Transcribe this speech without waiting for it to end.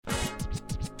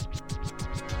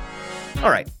All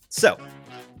right, so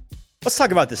let's talk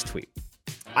about this tweet.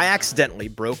 I accidentally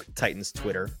broke Titans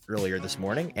Twitter earlier this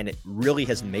morning, and it really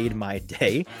has made my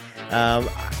day.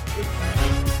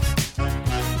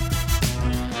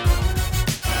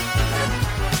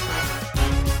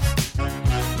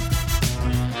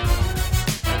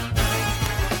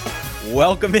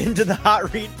 Welcome into the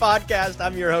Hot Read Podcast.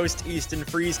 I'm your host, Easton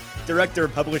Freeze, Director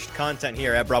of Published Content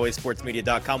here at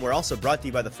BroadwaySportsMedia.com. We're also brought to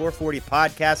you by the 440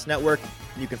 Podcast Network.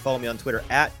 You can follow me on Twitter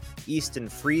at Easton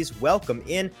Freeze. Welcome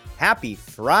in. Happy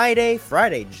Friday,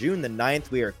 June the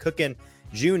 9th. We are cooking.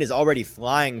 June is already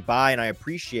flying by, and I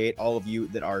appreciate all of you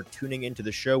that are tuning into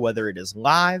the show, whether it is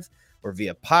live or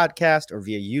via podcast or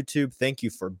via YouTube. Thank you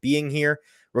for being here.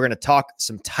 We're going to talk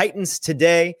some Titans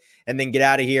today and then get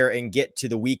out of here and get to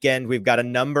the weekend. We've got a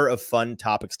number of fun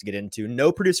topics to get into.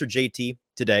 No producer JT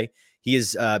today. He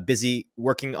is busy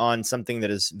working on something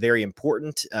that is very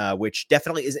important, which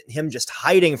definitely isn't him just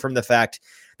hiding from the fact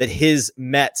that his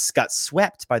Mets got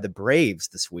swept by the Braves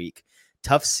this week.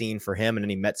 Tough scene for him and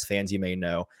any Mets fans you may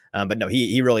know. But no,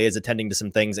 he really is attending to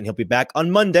some things, and he'll be back on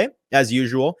Monday, as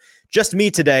usual. Just me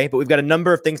today, but we've got a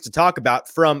number of things to talk about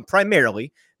from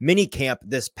primarily Minicamp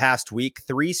this past week.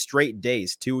 3 straight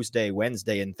days, Tuesday,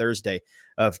 Wednesday, and Thursday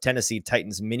of Tennessee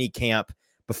Titans Minicamp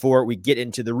before we get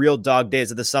into the real dog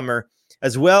days of the summer,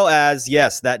 as well as,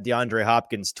 yes, that DeAndre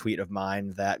Hopkins tweet of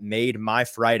mine that made my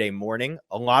Friday morning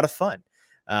a lot of fun.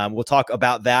 We'll talk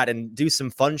about that and do some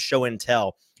fun show and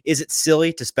tell. Is it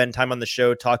silly to spend time on the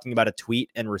show talking about a tweet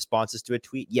and responses to a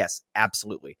tweet? Yes,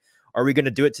 absolutely. Are we going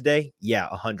to do it today? Yeah,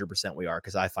 100% we are,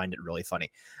 because I find it really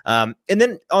funny. And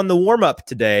then on the warm-up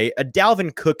today, a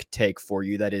Dalvin Cook take for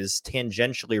you that is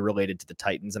tangentially related to the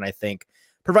Titans, and I think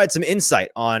provide some insight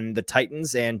on the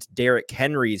Titans and Derrick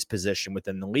Henry's position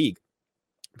within the league.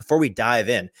 Before we dive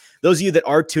in, those of you that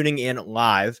are tuning in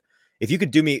live, if you could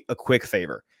do me a quick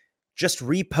favor, just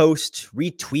repost,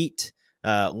 retweet,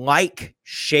 like,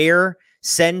 share,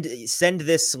 send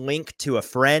this link to a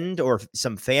friend or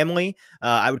some family.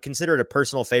 I would consider it a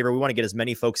personal favor. We want to get as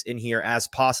many folks in here as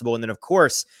possible. And then, of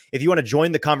course, if you want to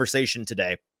join the conversation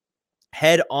today,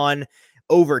 head on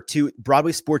over to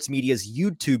Broadway Sports Media's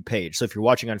YouTube page. So if you're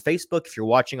watching on Facebook, if you're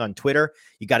watching on Twitter,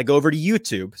 you got to go over to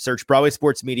YouTube, search Broadway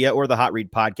Sports Media or the Hot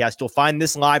Read Podcast. You'll find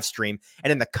this live stream.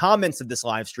 And in the comments of this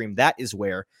live stream, that is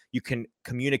where you can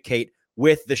communicate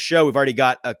with the show. We've already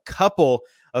got a couple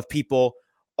of people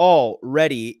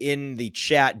already in the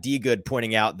chat. D Good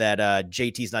pointing out that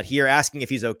JT's not here, asking if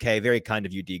he's okay. Very kind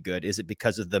of you, D Good. Is it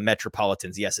because of the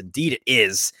Metropolitans? Yes, indeed it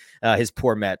is. His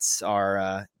poor Mets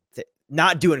are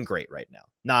not doing great right now.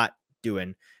 Not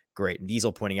doing great. And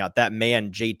Diesel pointing out that man,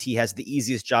 JT, has the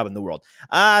easiest job in the world.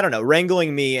 I don't know.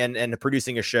 Wrangling me and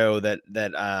producing a show that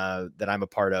I'm a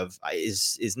part of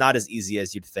is not as easy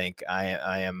as you'd think.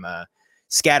 I am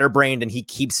scatterbrained, and he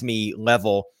keeps me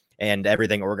level and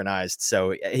everything organized.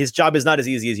 So his job is not as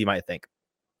easy as you might think.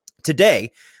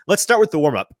 Today, let's start with the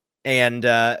warm-up. And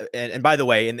by the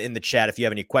way, in the chat, if you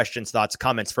have any questions, thoughts,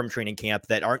 comments from training camp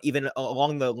that aren't even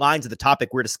along the lines of the topic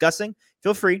we're discussing,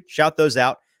 feel free, shout those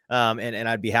out. And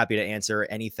I'd be happy to answer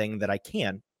anything that I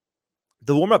can.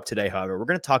 The warm-up today, however, we're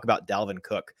going to talk about Dalvin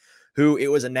Cook, who it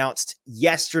was announced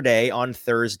yesterday on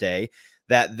Thursday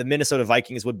that the Minnesota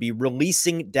Vikings would be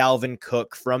releasing Dalvin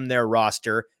Cook from their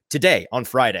roster today on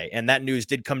Friday. And that news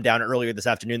did come down earlier this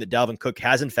afternoon that Dalvin Cook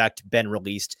has in fact been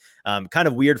released. Kind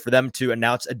of weird for them to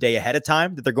announce a day ahead of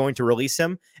time that they're going to release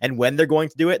him and when they're going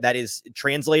to do it. That is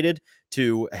translated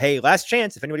to, hey, last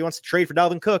chance. If anybody wants to trade for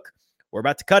Dalvin Cook, we're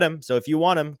about to cut him. So if you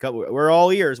want him, we're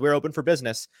all ears. We're open for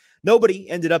business. Nobody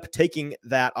ended up taking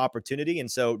that opportunity. And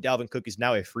so Dalvin Cook is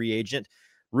now a free agent.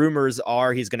 Rumors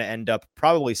are he's going to end up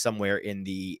probably somewhere in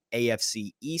the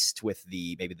AFC East with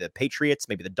maybe the Patriots,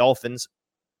 maybe the Dolphins.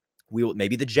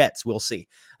 Maybe the Jets, we'll see.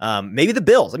 Maybe the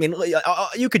Bills. I mean,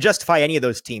 you could justify any of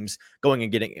those teams going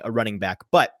and getting a running back.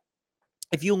 But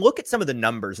if you look at some of the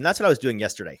numbers, and that's what I was doing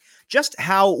yesterday, just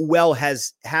how well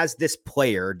has this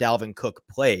player, Dalvin Cook,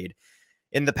 played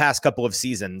in the past couple of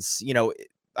seasons,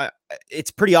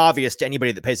 it's pretty obvious to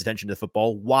anybody that pays attention to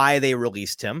football why they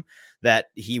released him, that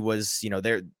he was,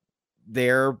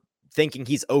 they're thinking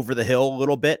he's over the hill a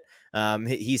little bit.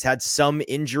 He's had some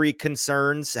injury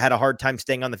concerns, had a hard time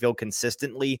staying on the field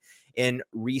consistently in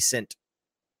recent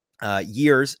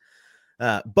years.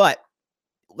 But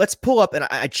let's pull up, and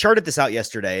I charted this out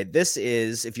yesterday. This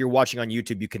is, if you're watching on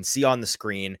YouTube, you can see on the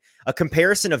screen a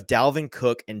comparison of Dalvin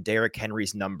Cook and Derrick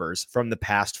Henry's numbers from the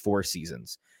past 4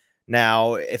 seasons.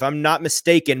 Now, if I'm not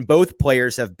mistaken, both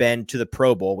players have been to the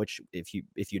Pro Bowl, which if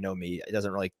you know me, it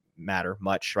doesn't really matter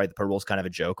much, right? The Pro Bowl is kind of a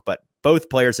joke, but both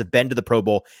players have been to the Pro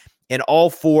Bowl in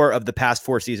all 4 of the past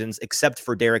 4 seasons, except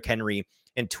for Derrick Henry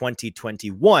in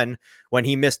 2021, when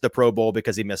he missed the Pro Bowl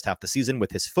because he missed half the season with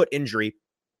his foot injury.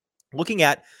 Looking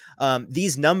at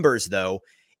these numbers, though,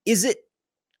 is it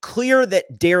clear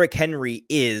that Derrick Henry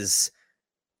is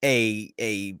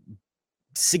a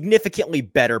significantly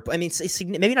better, I mean,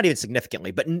 maybe not even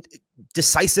significantly, but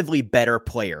decisively better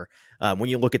player when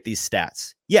you look at these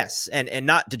stats? Yes, and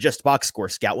not to just box score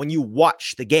scout. When you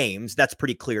watch the games, that's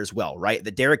pretty clear as well, right?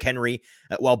 That Derrick Henry,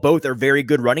 while both are very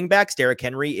good running backs, Derrick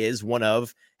Henry is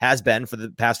has been for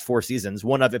the past 4 seasons,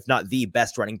 one of, if not the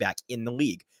best running back in the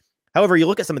league. However, you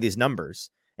look at some of these numbers,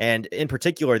 and in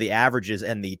particular, the averages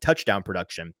and the touchdown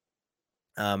production,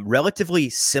 relatively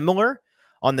similar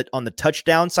on the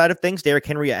touchdown side of things. Derrick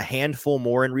Henry a handful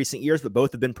more in recent years, but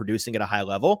both have been producing at a high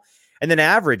level. And then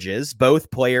averages, both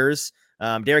players,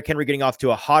 Derrick Henry getting off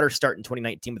to a hotter start in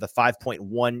 2019 with a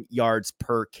 5.1 yards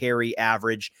per carry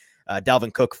average.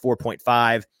 Dalvin Cook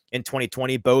 4.5 in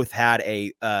 2020. Both had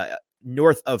a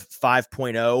north of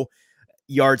 5.0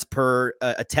 yards per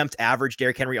attempt average.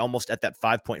 Derrick Henry almost at that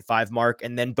 5.5 mark.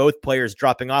 And then both players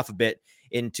dropping off a bit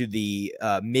into the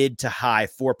mid to high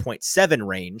 4.7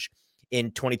 range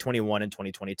in 2021 and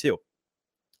 2022.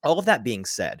 All of that being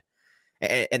said,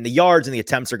 and the yards and the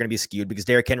attempts are going to be skewed because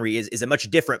Derrick Henry is a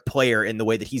much different player in the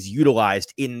way that he's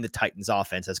utilized in the Titans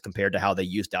offense as compared to how they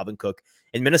used Dalvin Cook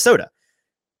in Minnesota.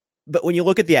 But when you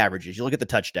look at the averages, you look at the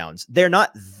touchdowns, they're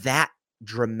not that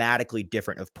dramatically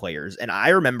different of players. And I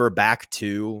remember back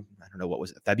to, I don't know, what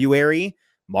was it, February,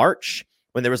 March,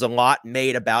 when there was a lot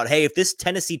made about, hey, if this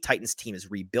Tennessee Titans team is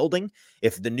rebuilding,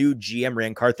 if the new GM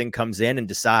Ran Carthon comes in and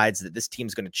decides that this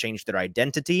team's going to change their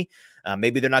identity,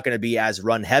 maybe they're not going to be as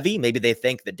run heavy. Maybe they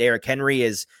think that Derrick Henry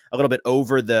is a little bit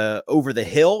over the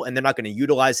hill, and they're not going to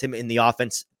utilize him in the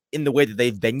offense in the way that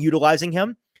they've been utilizing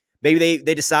him. Maybe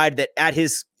they decide that at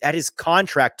his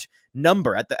contract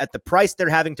number, at the price they're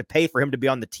having to pay for him to be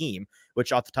on the team,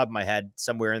 which off the top of my head,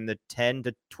 somewhere in the $10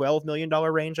 to $12 million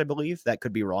range, I believe. That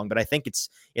could be wrong, but I think it's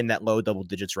in that low double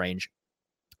digits range.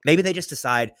 Maybe they just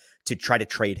decide to try to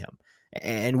trade him.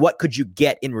 And what could you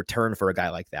get in return for a guy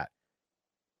like that?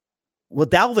 Well,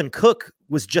 Dalvin Cook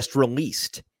was just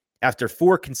released after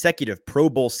 4 consecutive Pro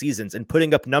Bowl seasons and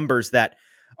putting up numbers that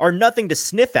are nothing to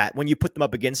sniff at when you put them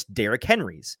up against Derrick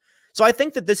Henry's. So I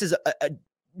think that this is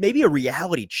maybe a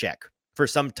reality check for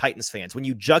some Titans fans when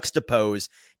you juxtapose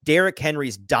Derrick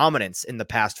Henry's dominance in the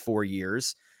past 4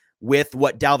 years with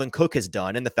what Dalvin Cook has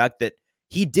done and the fact that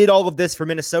he did all of this for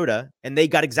Minnesota and they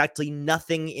got exactly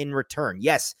nothing in return.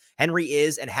 Yes, Henry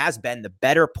is and has been the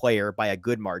better player by a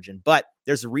good margin, but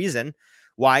there's a reason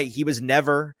why he was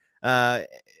never, I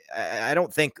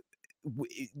don't think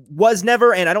was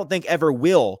never, and I don't think ever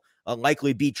will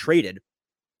likely be traded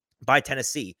by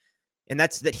Tennessee. And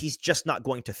that's that he's just not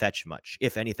going to fetch much,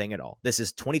 if anything at all. This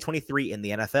is 2023 in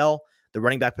the NFL. The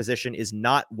running back position is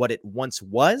not what it once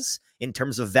was in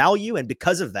terms of value. And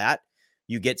because of that,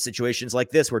 you get situations like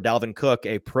this where Dalvin Cook,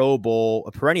 a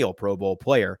perennial Pro Bowl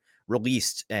player,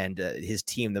 released and his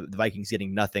team, the Vikings,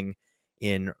 getting nothing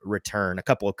in return. A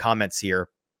couple of comments here.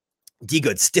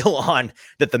 D-Good still on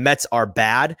that the Mets are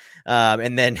bad.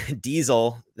 And then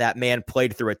Diesel, that man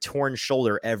played through a torn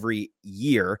shoulder every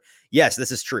year. Yes,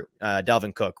 this is true.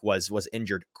 Dalvin Cook was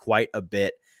injured quite a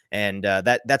bit. And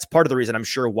that's part of the reason I'm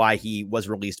sure why he was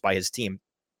released by his team.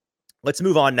 Let's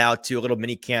move on now to a little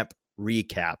minicamp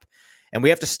recap. And we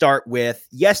have to start with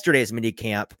yesterday's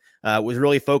minicamp was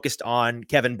really focused on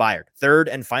Kevin Byard. 3rd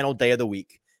and final day of the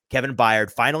week. Kevin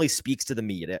Byard finally speaks to the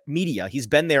media. He's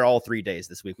been there all 3 days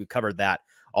this week. We covered that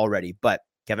already, but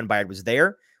Kevin Byard was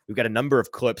there. We've got a number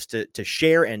of clips to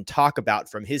share and talk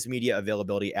about from his media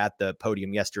availability at the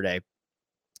podium yesterday.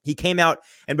 He came out,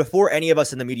 and before any of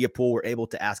us in the media pool were able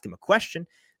to ask him a question,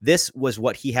 this was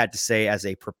what he had to say as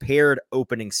a prepared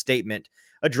opening statement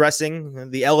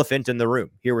addressing the elephant in the room.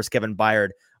 Here was Kevin Byard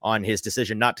on his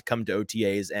decision not to come to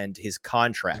OTAs and his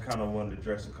contract. I kind of wanted to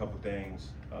address a couple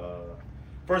things.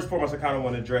 First and foremost, I kind of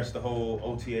want to address the whole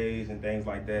OTAs and things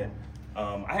like that.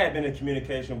 I had been in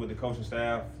communication with the coaching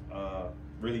staff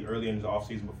really early in the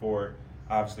offseason before,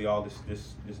 obviously, all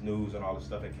this news and all this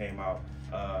stuff that came out,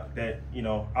 that,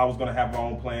 I was going to have my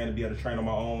own plan to be able to train on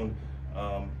my own.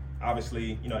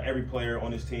 Obviously, every player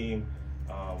on this team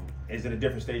is in a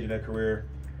different stage of their career.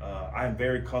 I am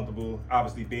very comfortable,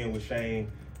 obviously, being with Shane,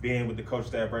 being with the coach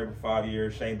staff right for 5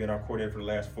 years, Shane being our coordinator for the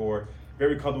last 4.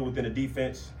 Very comfortable within the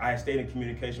defense. I stayed in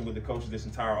communication with the coaches this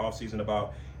entire offseason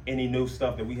about any new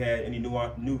stuff that we had, any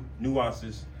new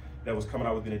nuances that was coming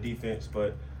out within the defense.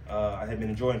 But I had been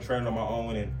enjoying training on my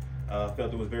own and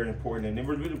felt it was very important. And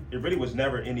it really was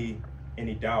never any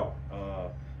doubt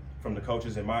from the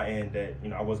coaches and my end that,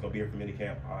 I wasn't going to be here for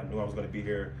minicamp. I knew I was going to be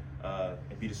here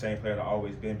and be the same player that I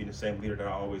always been, be the same leader that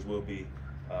I always will be.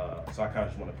 So I kind of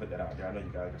just want to put that out there. I know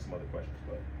you guys got some other questions,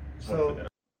 but just want to put that out.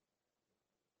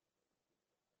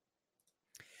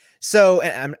 So,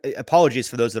 and apologies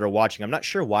for those that are watching. I'm not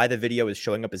sure why the video is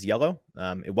showing up as yellow.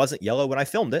 It wasn't yellow when I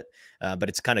filmed it, but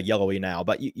it's kind of yellowy now.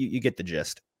 But you get the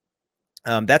gist.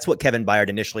 That's what Kevin Byard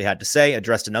initially had to say,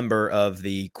 addressed a number of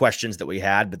the questions that we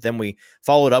had, but then we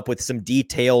followed up with some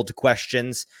detailed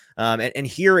questions. And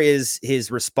here is his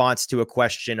response to a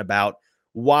question about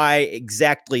why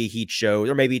exactly he chose,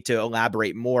 or maybe to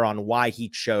elaborate more on why he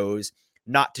chose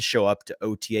not to show up to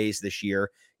OTAs this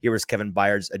year. Here was Kevin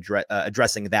Byard's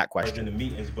addressing that question. In the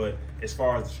meetings, but as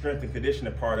far as the strength and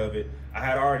conditioning part of it, I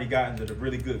had already gotten to the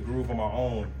really good groove on my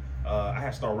own. I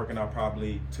had started working out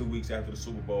probably 2 weeks after the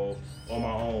Super Bowl on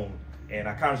my own, and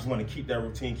I kind of just want to keep that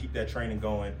routine, keep that training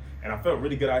going. And I felt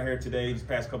really good out here today, these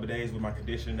past couple of days with my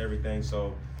condition and everything.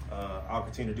 So I'll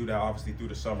continue to do that, obviously, through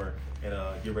the summer and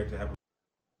get ready to have.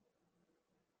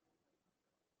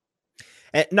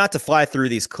 And not to fly through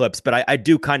these clips, but I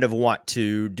do kind of want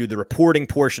to do the reporting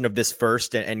portion of this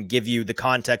first and give you the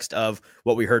context of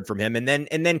what we heard from him, and then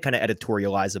kind of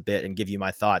editorialize a bit and give you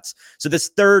my thoughts. So this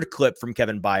third clip from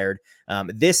Kevin Byard,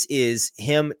 this is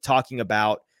him talking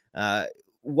about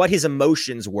what his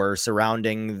emotions were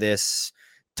surrounding this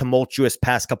tumultuous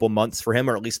past couple months for him,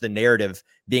 or at least the narrative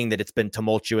being that it's been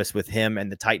tumultuous with him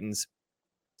and the Titans.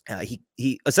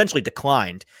 He essentially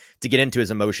declined to get into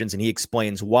his emotions, and he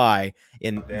explains why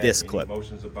in this clip.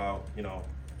 Emotions about,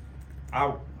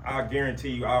 I guarantee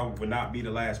you I would not be the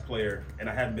last player, and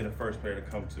I haven't been the first player to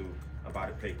come to about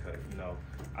a pay cut.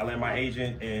 I let my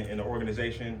agent and the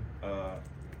organization,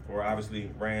 or obviously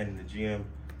ran and the GM,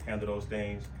 handle those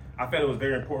things. I felt it was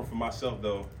very important for myself,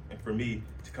 though, and for me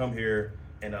to come here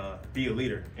and be a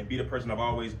leader and be the person I've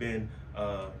always been,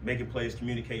 making plays,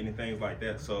 communicating, and things like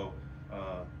that. So.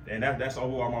 And that's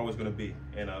who I'm always going to be.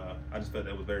 And I just felt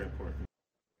that was very important.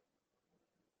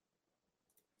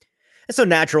 And so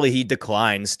naturally, he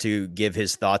declines to give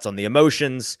his thoughts on the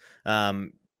emotions.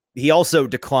 He also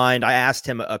declined. I asked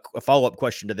him a follow-up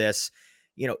question to this.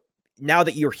 Now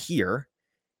that you're here,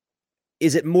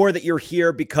 is it more that you're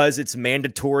here because it's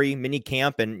mandatory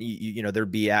minicamp and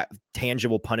there'd be a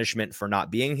tangible punishment for not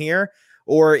being here?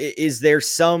 Or is there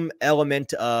some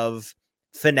element of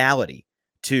finality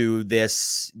to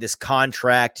this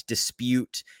contract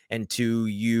dispute, and to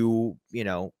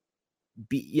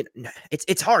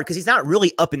it's hard because he's not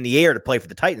really up in the air to play for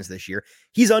the Titans this year.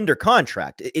 He's under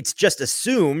contract. It's just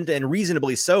assumed, and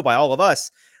reasonably so by all of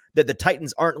us, that the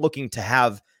Titans aren't looking to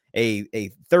have a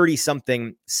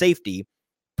 30-something safety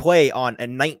play on a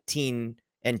 19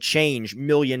 and change $1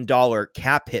 million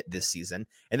cap hit this season,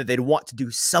 and that they'd want to do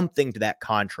something to that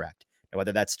contract.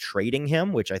 Whether that's trading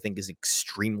him, which I think is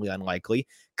extremely unlikely,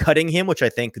 cutting him, which I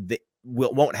think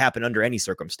won't happen under any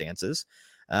circumstances,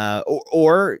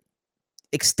 or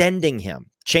extending him,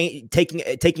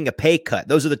 taking a pay cut.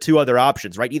 Those are the two other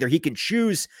options, right? Either he can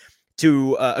choose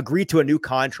to agree to a new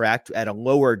contract at a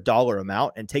lower dollar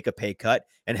amount and take a pay cut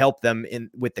and help them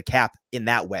with the cap in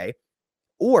that way,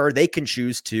 or they can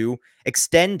choose to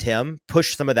extend him,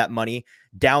 push some of that money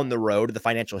down the road, the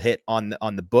financial hit on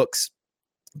the books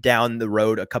down the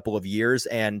road a couple of years,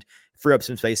 and free up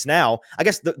some space now. I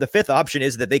guess the fifth option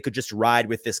is that they could just ride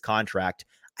with this contract.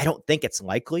 I don't think it's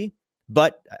likely,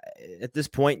 but at this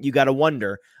point, you got to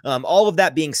wonder. All of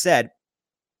that being said,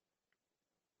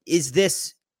 is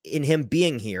this, in him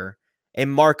being here, a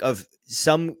mark of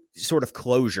some sort of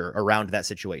closure around that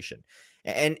situation?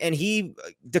 And he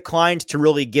declined to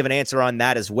really give an answer on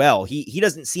that as well. He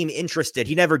doesn't seem interested.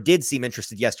 He never did seem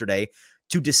interested yesterday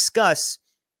to discuss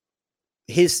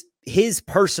his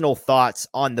personal thoughts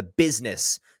on the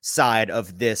business side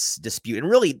of this dispute. And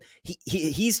really,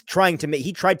 he tried to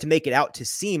make it out to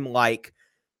seem like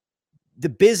the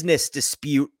business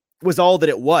dispute was all that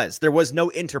it was. There was no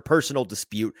interpersonal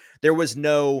dispute. There was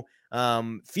no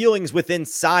feelings within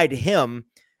inside him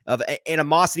of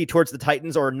animosity towards the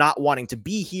Titans, or not wanting to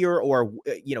be here, or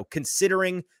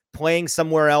considering playing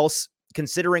somewhere else,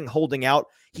 considering holding out.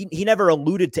 He never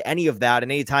alluded to any of that,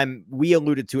 and anytime we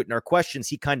alluded to it in our questions,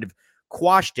 he kind of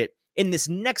quashed it. In this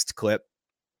next clip,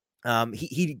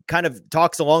 he kind of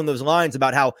talks along those lines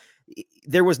about how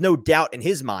there was no doubt in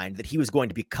his mind that he was going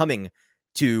to be coming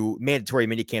to mandatory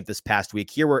minicamp this past week.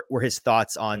 Here were his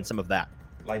thoughts on some of that.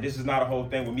 Like, this is not a whole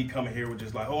thing with me coming here with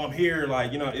just like, oh, I'm here.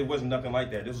 Like, it wasn't nothing like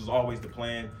that. This was always the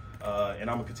plan, and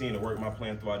I'm going to continue to work my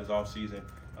plan throughout this offseason.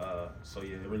 So,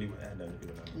 yeah, it really had nothing to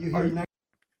do with that.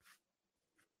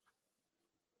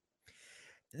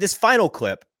 This final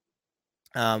clip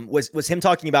was him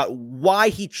talking about why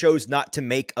he chose not to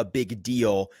make a big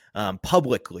deal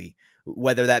publicly,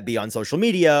 whether that be on social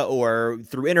media or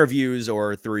through interviews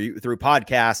or through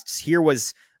podcasts. Here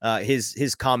was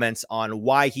his comments on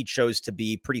why he chose to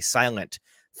be pretty silent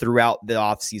throughout the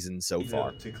offseason so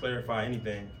far. To clarify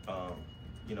anything,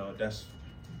 that's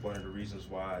one of the reasons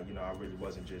why, I really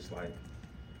wasn't just like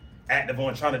active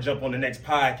on trying to jump on the next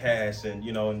podcast and,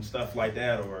 and stuff like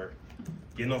that, or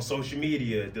getting on social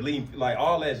media, deleting, like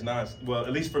all that's nonsense. Well,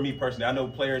 at least for me personally, I know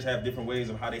players have different ways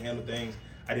of how they handle things.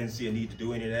 I didn't see a need to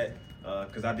do any of that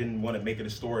because I didn't want to make it a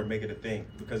story, make it a thing,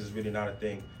 because it's really not a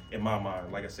thing in my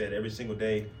mind. Like I said, every single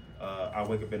day, I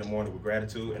wake up in the morning with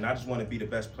gratitude, and I just want to be the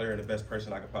best player and the best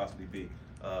person I could possibly be,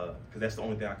 because that's the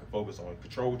only thing I can focus on.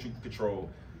 Control what you can control,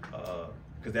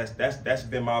 because that's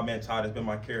been my mentality, that's been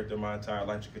my character my entire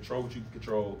life. You control what you can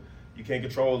control. You can't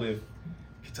control if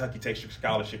Kentucky takes your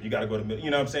scholarship. You got to go to middle.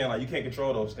 You know what I'm saying? Like, you can't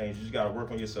control those things. You just got to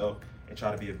work on yourself and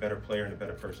try to be a better player and a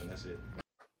better person. That's it.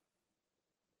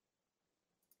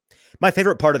 My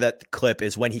favorite part of that clip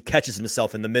is when he catches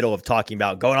himself in the middle of talking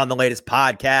about going on the latest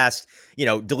podcast,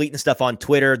 deleting stuff on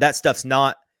Twitter. That stuff's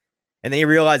not. And then he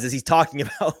realizes he's talking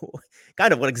about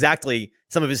kind of what exactly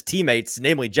some of his teammates,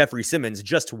 namely Jeffrey Simmons,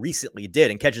 just recently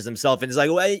did, and catches himself and is like,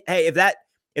 well, hey,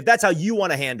 if that's how you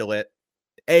want to handle it,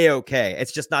 A-okay.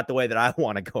 It's just not the way that I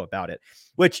want to go about it,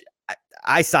 which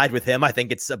I side with him. I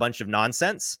think it's a bunch of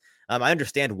nonsense. I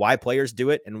understand why players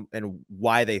do it and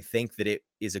why they think that it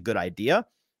is a good idea.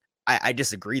 I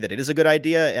disagree that it is a good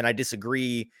idea, and I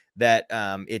disagree that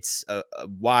it's a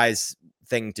wise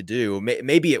thing to do.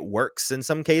 Maybe it works in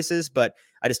some cases, but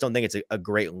I just don't think it's a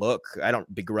great look. I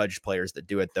don't begrudge players that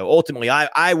do it, though. Ultimately,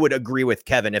 I would agree with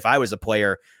Kevin. If I was a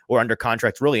player or under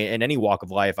contract, really in any walk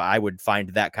of life, I would find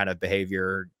that kind of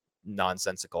behavior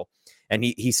nonsensical, and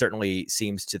he certainly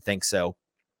seems to think so.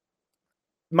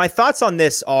 My thoughts on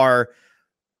this are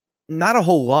not a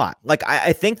whole lot. Like,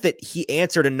 I think that he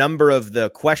answered a number of the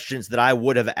questions that I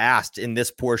would have asked in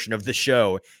this portion of the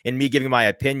show, in me giving my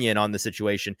opinion on the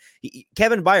situation.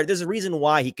 Kevin Byard, there's a reason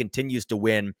why he continues to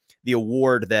win the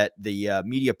award that the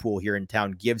media pool here in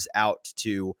town gives out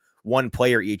to one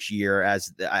player each year,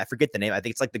 as I forget the name. I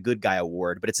think it's like the Good Guy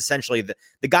Award, but it's essentially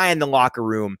the guy in the locker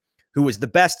room who was the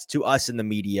best to us in the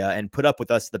media and put up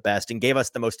with us the best and gave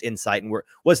us the most insight and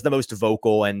was the most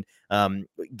vocal and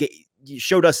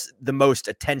showed us the most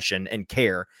attention and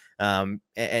care.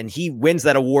 And he wins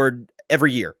that award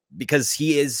every year because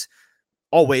he is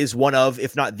always one of,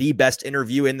 if not the best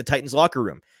interview in the Titans locker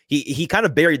room. He kind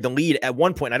of buried the lead at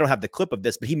one point. I don't have the clip of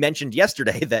this, but he mentioned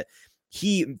yesterday that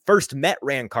he first met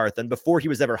Ran Carthon before he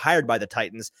was ever hired by the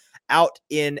Titans out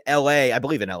in LA, I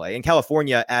believe in LA, in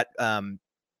California at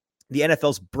the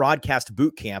NFL's broadcast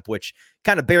boot camp, which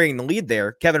kind of burying the lead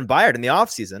there. Kevin Byard in the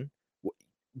offseason,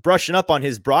 brushing up on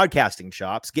his broadcasting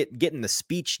chops, getting the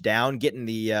speech down, getting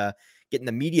the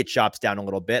media chops down a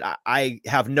little bit. I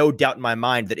have no doubt in my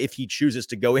mind that if he chooses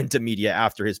to go into media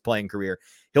after his playing career,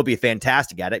 he'll be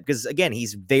fantastic at it because, again,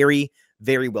 he's very,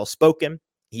 very well spoken.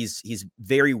 He's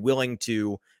very willing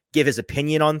to give his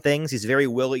opinion on things. He's very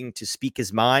willing to speak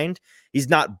his mind. He's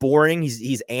not boring.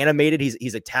 He's animated.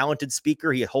 He's a talented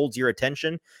speaker. He holds your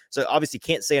attention. So obviously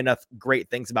can't say enough great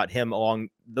things about him along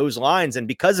those lines. And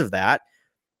because of that,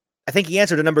 I think he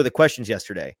answered a number of the questions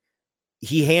yesterday.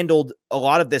 He handled a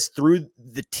lot of this through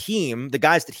the team, the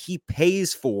guys that he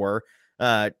pays for,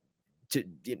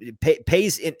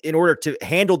 pays in order to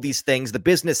handle these things, the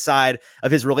business side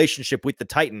of his relationship with the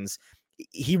Titans.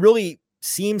 He really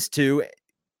seems to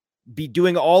be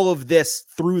doing all of this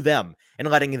through them and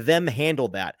letting them handle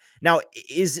that. Now,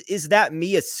 is that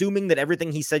me assuming that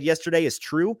everything he said yesterday is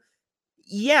true?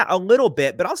 Yeah, a little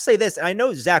bit, but I'll say this. And I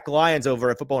know Zach Lyons over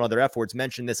at Football and Other F Words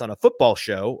mentioned this on a football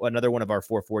show, another one of our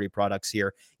 440 products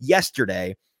here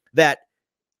yesterday, that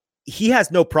he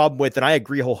has no problem with, and I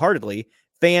agree wholeheartedly,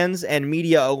 fans and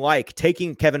media alike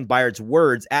taking Kevin Byard's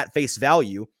words at face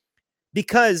value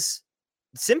because,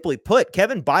 simply put,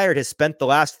 Kevin Byard has spent the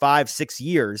last 5-6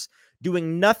 years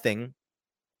doing nothing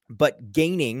but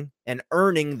gaining and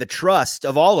earning the trust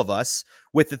of all of us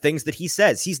with the things that he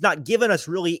says. He's not given us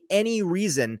really any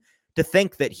reason to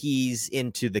think that he's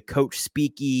into the coach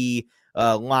speaky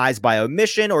lies by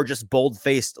omission or just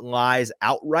bold-faced lies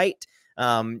outright.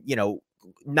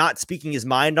 Not speaking his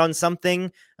mind on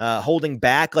something, holding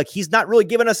back. Like, he's not really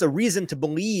given us a reason to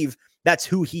believe that's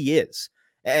who he is.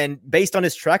 And based on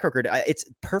his track record, it's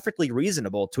perfectly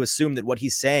reasonable to assume that what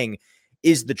he's saying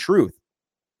is the truth.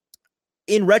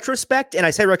 In retrospect, and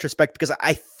I say retrospect because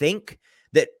I think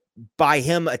that by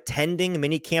him attending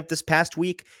minicamp this past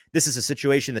week, this is a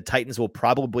situation the Titans will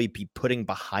probably be putting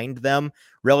behind them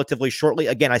relatively shortly.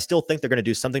 Again, I still think they're going to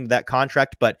do something to that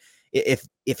contract, but if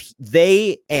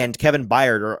they and Kevin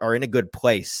Byard are in a good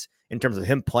place in terms of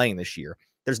him playing this year,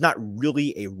 there's not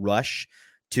really a rush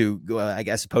to,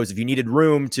 I suppose if you needed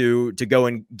room to go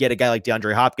and get a guy like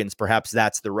DeAndre Hopkins, perhaps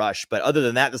that's the rush. But other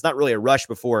than that, there's not really a rush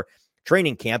before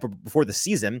training camp or before the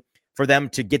season for them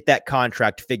to get that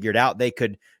contract figured out. They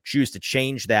could choose to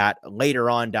change that later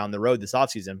on down the road this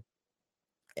offseason.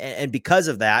 And because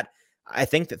of that, I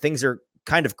think that things are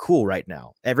kind of cool right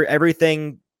now.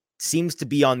 Everything seems to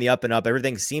be on the up and up.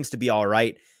 Everything seems to be all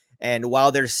right. And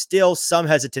while there's still some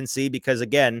hesitancy, because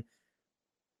again,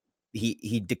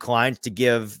 he declined to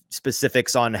give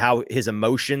specifics on how his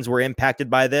emotions were impacted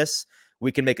by this,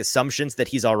 we can make assumptions that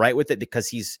he's all right with it because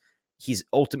he's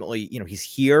ultimately, he's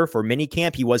here for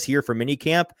minicamp. He was here for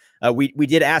minicamp. We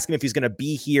did ask him if he's going to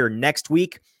be here next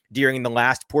week during the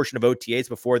last portion of OTAs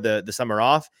before the summer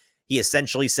off. He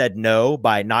essentially said no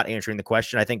by not answering the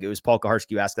question. I think it was Paul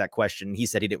Kaharski who asked that question. He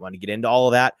said he didn't want to get into all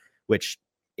of that, which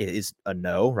is a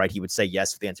no, right? He would say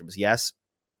yes if the answer was yes.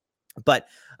 But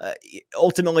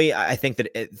ultimately, I think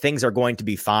that things are going to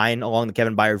be fine along the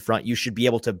Kevin Byard front. You should be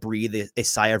able to breathe a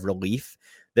sigh of relief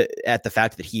at the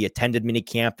fact that he attended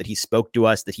minicamp, that he spoke to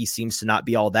us, that he seems to not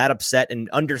be all that upset, and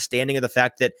understanding of the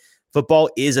fact that football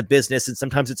is a business and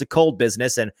sometimes it's a cold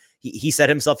business. And he said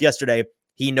himself yesterday,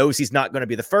 he knows he's not going to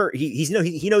be the first. He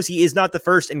knows he is not the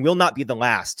first and will not be the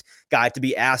last guy to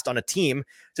be asked on a team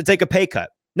to take a pay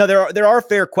cut. Now, there are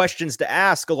fair questions to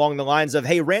ask along the lines of,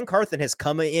 hey, Ran Carthon has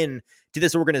come in to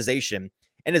this organization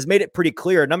and has made it pretty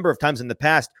clear a number of times in the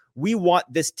past, we want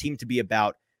this team to be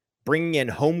about bringing in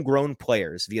homegrown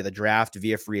players via the draft,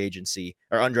 via free agency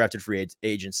or undrafted free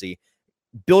agency,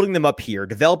 building them up here,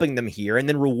 developing them here, and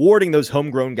then rewarding those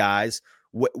homegrown guys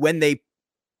when they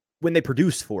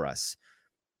produce for us.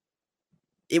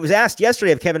 It was asked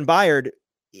yesterday of Kevin Byard,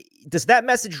 does that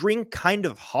message ring kind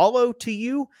of hollow to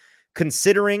you?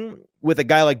 Considering with a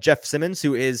guy like Jeff Simmons,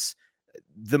 who is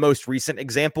the most recent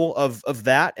example of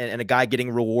that, and a guy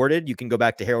getting rewarded. You can go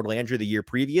back to Harold Landry the year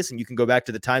previous, and you can go back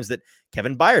to the times that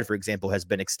Kevin Byard, for example, has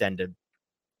been extended.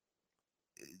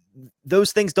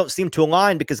 Those things don't seem to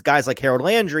align because guys like Harold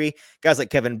Landry, guys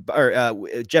like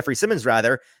Jeffrey Simmons,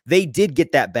 rather, they did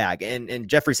get that bag. And in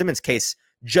Jeffrey Simmons' case,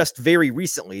 just very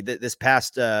recently, this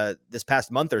past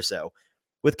month or so,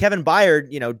 with Kevin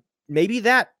Byard, maybe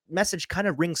that message kind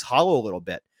of rings hollow a little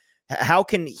bit. How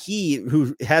can he,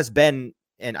 who has been,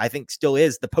 and I think still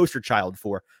is, the poster child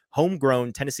for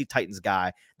homegrown Tennessee Titans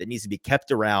guy that needs to be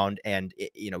kept around, and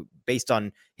based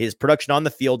on his production on the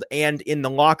field and in the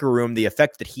locker room, the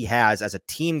effect that he has as a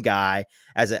team guy,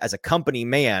 as a company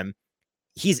man,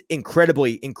 he's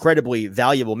incredibly, incredibly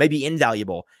valuable, maybe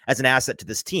invaluable as an asset to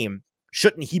this team.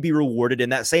 Shouldn't he be rewarded in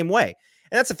that same way?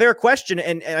 And that's a fair question.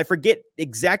 And I forget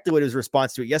exactly what his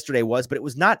response to it yesterday was, but it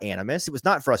was not animus. It was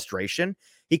not frustration.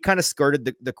 He kind of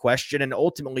skirted the question. And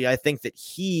ultimately, I think that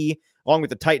he, along with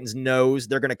the Titans, knows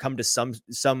they're going to come to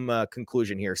some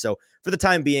conclusion here. So for the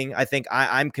time being, I think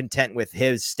I'm content with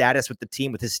his status with the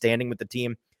team, with his standing with the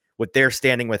team, with their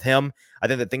standing with him. I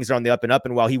think that things are on the up and up.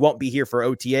 And while he won't be here for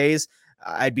OTAs,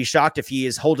 I'd be shocked if he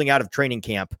is holding out of training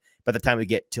camp by the time we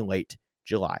get to late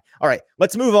July. All right,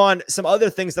 let's move on. Some other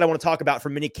things that I want to talk about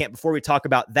from minicamp before we talk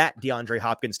about that DeAndre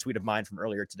Hopkins tweet of mine from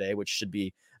earlier today, which should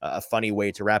be a funny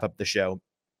way to wrap up the show.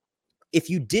 If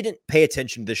you didn't pay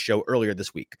attention to this show earlier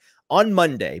this week, on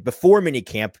Monday, before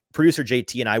minicamp, producer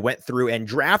JT and I went through and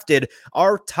drafted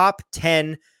our top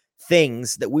 10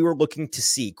 things that we were looking to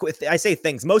see. I say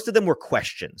things, most of them were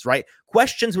questions, right?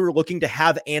 Questions we were looking to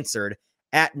have answered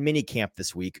at minicamp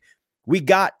this week. We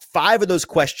got 5 of those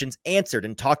questions answered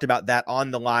and talked about that on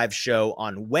the live show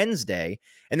on Wednesday.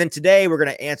 And then today we're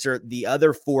going to answer the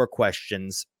other 4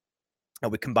 questions.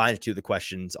 We combined 2 of the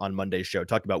questions on Monday's show,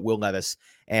 talked about Will Levis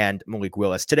and Malik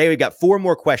Willis. Today we got 4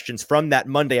 more questions from that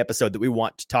Monday episode that we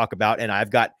want to talk about. And I've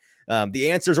got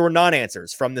the answers or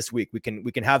non-answers from this week. We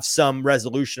can have some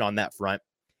resolution on that front.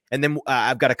 And then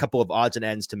I've got a couple of odds and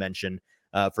ends to mention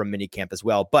from minicamp as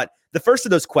well. But the first of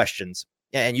those questions,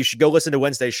 and you should go listen to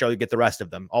Wednesday's show to get the rest of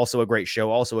them. Also a great show.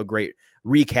 Also a great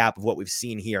recap of what we've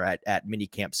seen here at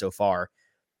minicamp so far.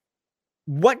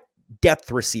 What depth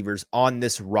receivers on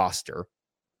this roster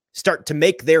start to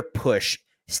make their push,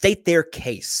 state their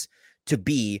case to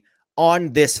be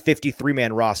on this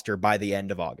 53-man roster by the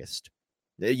end of August?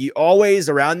 You always,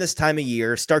 around this time of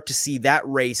year, start to see that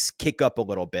race kick up a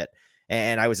little bit.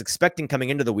 And I was expecting coming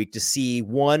into the week to see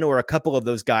one or a couple of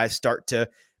those guys start to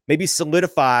maybe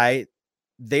solidify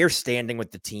their standing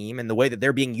with the team and the way that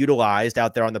they're being utilized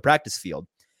out there on the practice field.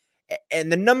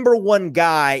 And the number one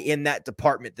guy in that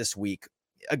department this week,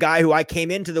 a guy who I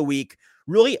came into the week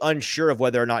really unsure of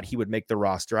whether or not he would make the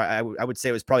roster. I would say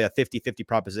it was probably a 50-50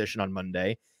 proposition on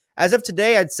Monday. As of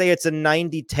today, I'd say it's a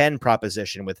 90-10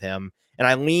 proposition with him. And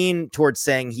I lean towards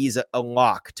saying he's a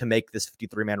lock to make this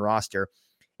 53-man roster.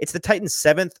 It's the Titans'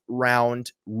 7th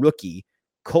round rookie,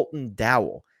 Colton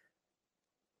Dowell.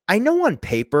 I know on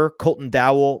paper, Colton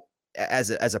Dowell, as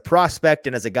a prospect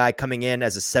and as a guy coming in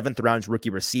as a 7th round rookie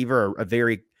receiver, a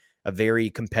very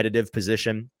competitive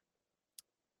position.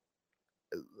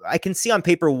 I can see on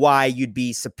paper why you'd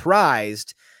be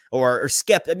surprised or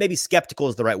maybe skeptical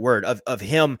is the right word of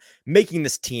him making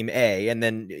this team A, and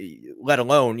then let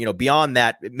alone, beyond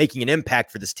that, making an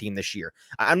impact for this team this year.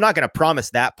 I'm not going to promise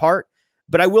that part,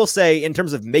 but I will say in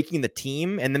terms of making the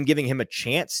team and them giving him a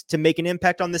chance to make an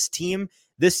impact on this team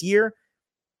this year,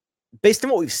 based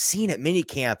on what we've seen at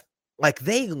minicamp,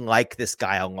 they like this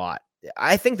guy a lot.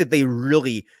 I think that they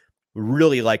really,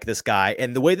 really like this guy,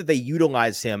 and the way that they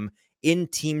utilize him in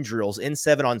team drills, in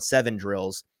 7-on-7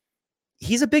 drills,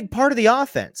 he's a big part of the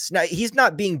offense. Now, he's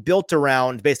not being built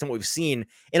around, based on what we've seen,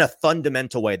 in a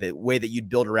fundamental way, the way that you'd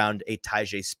build around a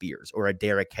Tyjae Spears or a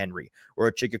Derrick Henry or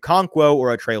a Chigga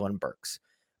or a Treylon Burks.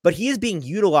 But he is being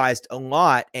utilized a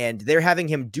lot, and they're having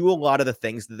him do a lot of the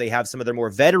things that they have some of their more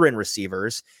veteran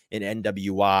receivers in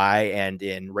NWI and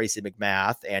in Racey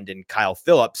McMath and in Kyle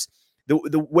Phillips.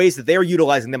 The ways that they're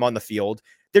utilizing them on the field,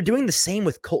 they're doing the same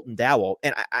with Colton Dowell.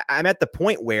 And I'm at the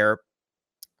point where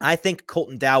I think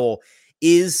Colton Dowell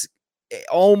is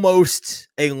almost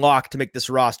a lock to make this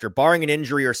roster, barring an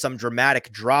injury or some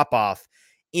dramatic drop-off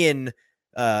in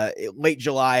late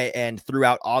July and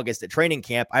throughout August at training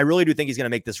camp. I really do think he's going to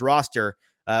make this roster.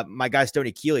 My guy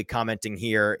Stoney Keeley commenting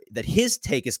here that his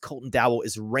take is Colton Dowell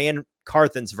is Ran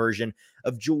Carthen's version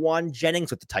of Juwan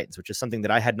Jennings with the Titans, which is something that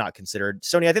I had not considered.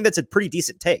 Stoney, I think that's a pretty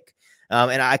decent take.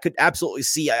 And I could absolutely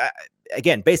see,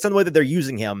 again, based on the way that they're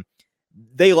using him,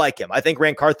 they like him. I think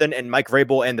Ran Carthen and Mike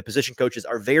Vrabel and the position coaches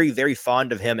are very, very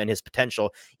fond of him and his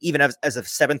potential, even as a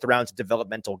 7th round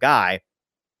developmental guy.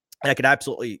 And I could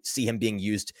absolutely see him being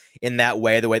used in that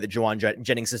way, the way that Juwan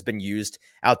Jennings has been used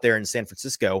out there in San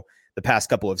Francisco the past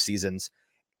couple of seasons.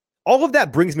 All of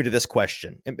that brings me to this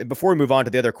question. And before we move on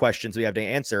to the other questions we have to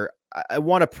answer, I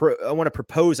want to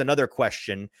propose another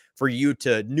question for you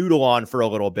to noodle on for a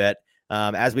little bit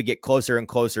as we get closer and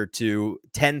closer to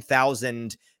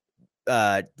 10,000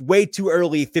 way too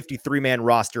early 53-man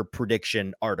roster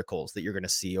prediction articles that you're going to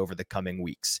see over the coming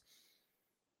weeks.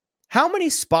 How many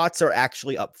spots are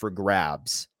actually up for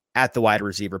grabs at the wide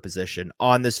receiver position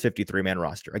on this 53-man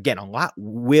roster? Again, a lot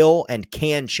will and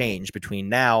can change between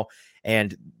now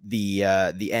and the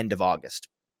end of August.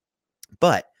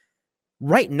 But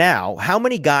right now, how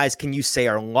many guys can you say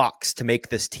are locks to make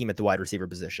this team at the wide receiver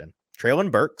position?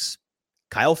 Treylon Burks,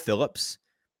 Kyle Phillips,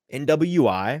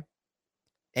 NWI,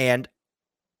 and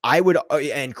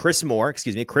Chris Moore,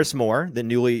 the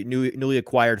newly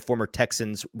acquired former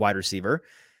Texans wide receiver.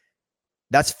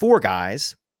 That's 4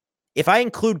 guys. If I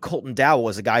include Colton Dowell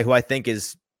as a guy who I think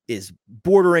is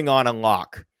bordering on a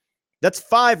lock, that's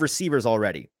 5 receivers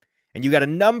already. And you got a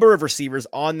number of receivers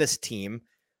on this team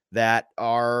that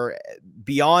are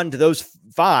beyond those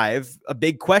 5, a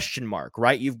big question mark,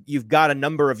 right? You've got a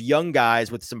number of young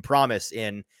guys with some promise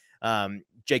in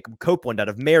Jacob Copeland out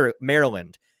of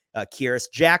Maryland, Kieris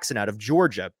Jackson out of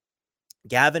Georgia,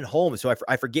 Gavin Holmes, so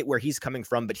I forget where he's coming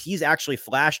from, but he's actually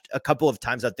flashed a couple of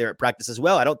times out there at practice as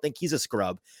well. I don't think he's a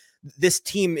scrub. This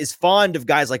team is fond of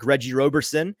guys like Reggie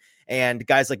Roberson and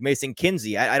guys like Mason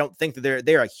Kinsey. I don't think that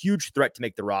they're a huge threat to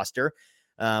make the roster,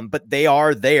 but they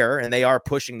are there and they are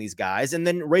pushing these guys. And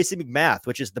then Racey McMath,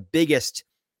 which is the biggest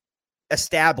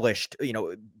established,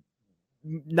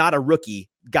 not a rookie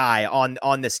guy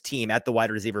on this team at the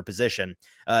wide receiver position,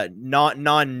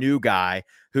 non-new guy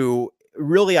who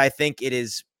really, I think it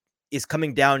is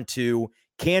coming down to,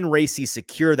 can Racey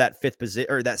secure that 5th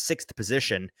position or that 6th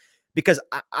position? Because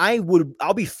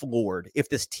I'll be floored if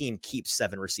this team keeps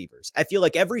 7 receivers. I feel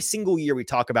like every single year we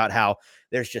talk about how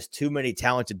there's just too many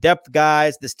talented depth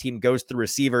guys. This team goes through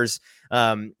receivers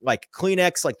like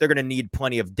Kleenex, like they're going to need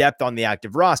plenty of depth on the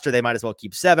active roster. They might as well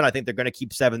keep 7. I think they're going to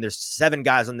keep 7. There's 7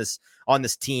 guys on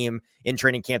this team in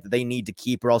training camp that they need to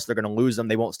keep, or else they're going to lose them.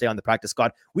 They won't stay on the practice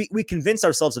squad. We convince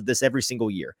ourselves of this every single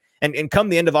year. And come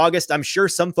the end of August, I'm sure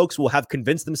some folks will have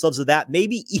convinced themselves of that.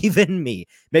 Maybe even me.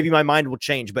 Maybe my mind will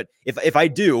change. But if I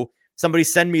do, somebody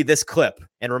send me this clip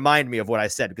and remind me of what I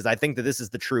said, because I think that this is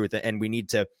the truth and we need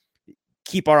to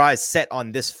keep our eyes set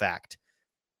on this fact.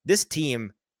 This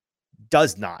team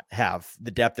does not have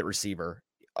the depth at receiver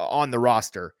on the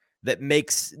roster that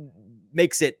makes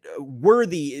it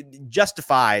worthy,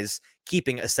 justifies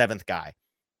keeping a seventh guy.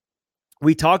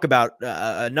 We talk about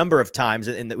a number of times,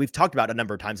 and we've talked about a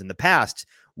number of times in the past,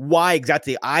 why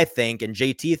exactly I think and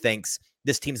JT thinks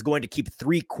this team's going to keep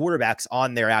 3 quarterbacks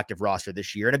on their active roster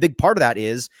this year. And a big part of that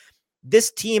is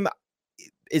this team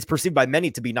is perceived by many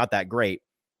to be not that great,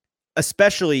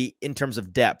 especially in terms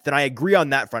of depth. And I agree on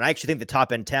that front. I actually think the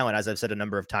top end talent, as I've said a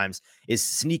number of times, is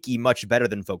sneaky much better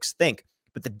than folks think.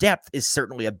 But the depth is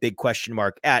certainly a big question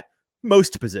mark at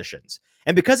most positions.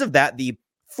 And because of that, the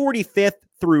 45th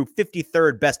through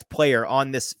 53rd best player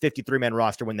on this 53-man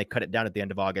roster when they cut it down at the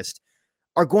end of August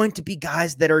are going to be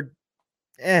guys that are,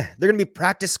 they're going to be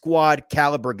practice squad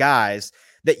caliber guys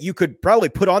that you could probably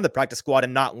put on the practice squad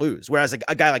and not lose. Whereas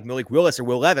a guy like Malik Willis or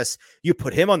Will Levis, you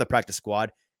put him on the practice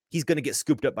squad, he's going to get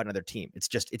scooped up by another team. It's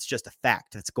just a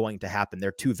fact that's going to happen.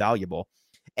 They're too valuable.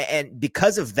 And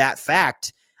because of that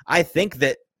fact, I think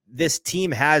that this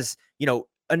team has,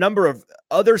 a number of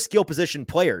other skill position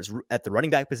players at the running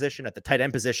back position, at the tight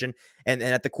end position, and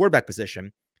at the quarterback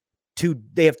position.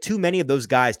 They have too many of those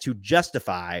guys to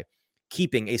justify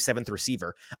keeping a 7th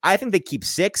receiver. I think they keep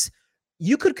 6.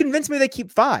 You could convince me they keep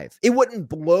 5. It wouldn't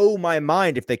blow my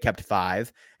mind if they kept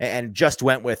 5 and just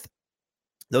went with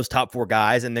those top 4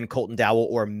 guys and then Colton Dowell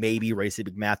or maybe Racey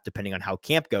McMath, depending on how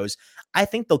camp goes. I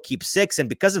think they'll keep 6. And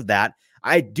because of that,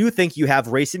 I do think you have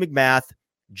Racey McMath,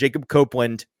 Jacob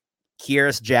Copeland,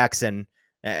 Kieris Jackson,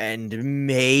 and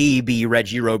maybe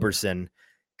Reggie Roberson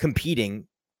competing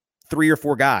 3 or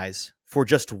 4 guys for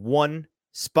just one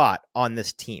spot on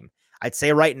this team. I'd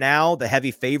say right now the heavy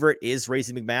favorite is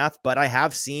Racey McMath, but I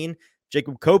have seen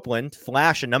Jacob Copeland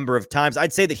flash a number of times.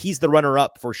 I'd say that he's the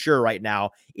runner-up for sure right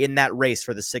now in that race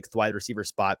for the 6th wide receiver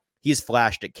spot. He's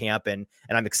flashed at camp, and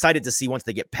I'm excited to see once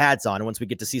they get pads on, and once we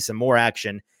get to see some more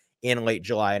action in late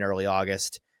July and early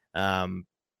August.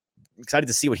 Excited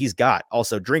to see what he's got.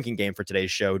 Also, drinking game for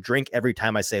today's show. Drink every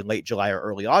time I say late July or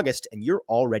early August, and you're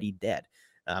already dead.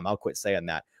 I'll quit saying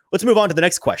that. Let's move on to the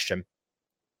next question.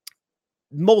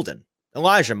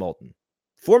 Elijah Molden,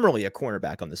 formerly a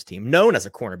cornerback on this team, known as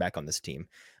a cornerback on this team.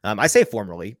 I say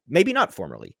formerly, maybe not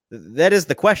formerly. That is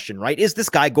the question, right? Is this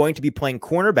guy going to be playing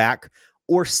cornerback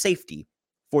or safety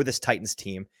for this Titans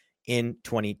team in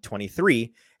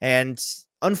 2023? And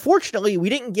unfortunately, we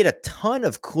didn't get a ton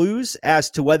of clues as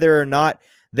to whether or not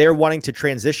they're wanting to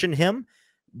transition him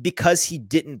because he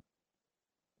didn't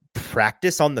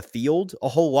practice on the field a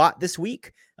whole lot this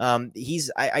week.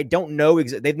 I don't know.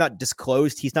 They've not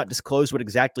disclosed. He's not disclosed what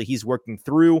exactly he's working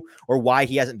through or why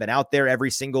he hasn't been out there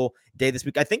every single day this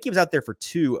week. I think he was out there for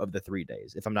 2 of the 3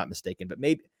 days, if I'm not mistaken, but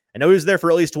maybe I know he was there for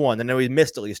at least 1. I know he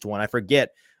missed at least 1. I forget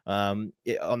on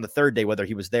the 3rd day, whether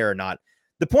he was there or not.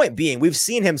 The point being, we've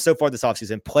seen him so far this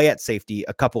offseason play at safety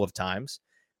a couple of times.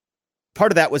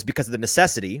 Part of that was because of the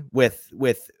necessity with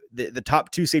the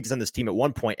top 2 safeties on this team at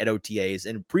one point at OTAs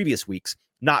in previous weeks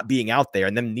not being out there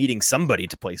and them needing somebody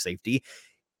to play safety.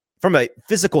 From a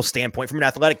physical standpoint, from an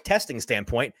athletic testing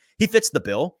standpoint, he fits the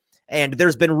bill. And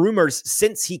there's been rumors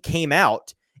since he came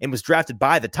out and was drafted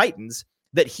by the Titans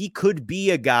that he could be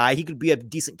a guy, he could be a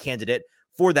decent candidate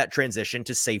for that transition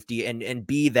to safety and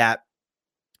be that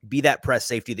press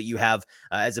safety that you have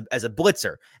as a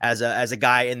blitzer, as a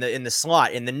guy in the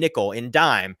slot, in the nickel, in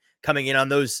dime, coming in on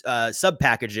those sub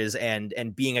packages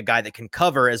and being a guy that can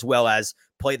cover as well as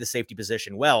play the safety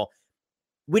position well.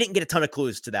 We didn't get a ton of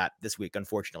clues to that this week,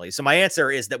 unfortunately. So my answer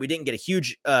is that we didn't get a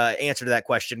huge answer to that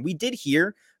question. We did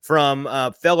hear from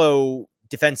fellow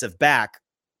defensive back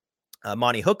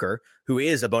Monty Hooker, who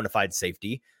is a bona fide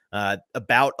safety,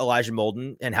 about Elijah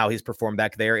Molden and how he's performed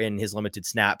back there in his limited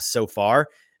snaps so far.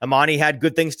 Amani had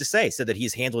good things to say, said that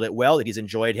he's handled it well, that he's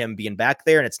enjoyed him being back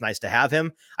there, and it's nice to have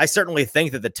him. I certainly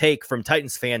think that the take from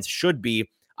Titans fans should be,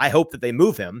 I hope that they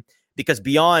move him, because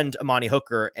beyond Amani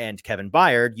Hooker and Kevin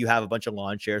Byard, you have a bunch of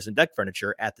lawn chairs and deck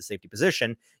furniture at the safety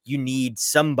position. You need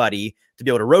somebody to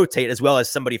be able to rotate, as well as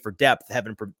somebody for depth.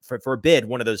 Heaven forbid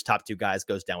one of those top 2 guys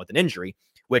goes down with an injury,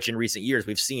 which in recent years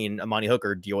we've seen Amani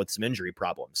Hooker deal with some injury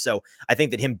problems. So I think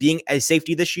that him being a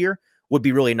safety this year would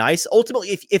be really nice.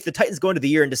 Ultimately, if the Titans go into the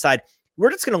year and decide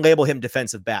we're just going to label him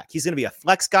defensive back, he's going to be a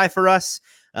flex guy for us.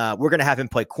 We're going to have him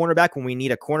play cornerback when we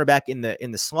need a cornerback in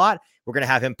the slot. We're going to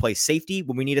have him play safety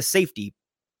when we need a safety,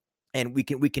 and we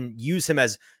can use him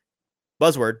as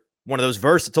buzzword, one of those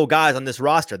versatile guys on this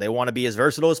roster. They want to be as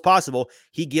versatile as possible.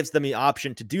 He gives them the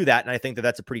option to do that, and I think that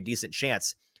that's a pretty decent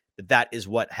chance that is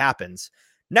what happens.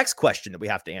 Next question that we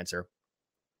have to answer.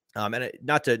 And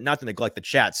not to neglect the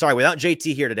chat. Sorry, without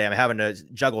JT here today, I'm having to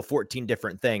juggle 14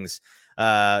 different things.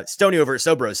 Stoney over at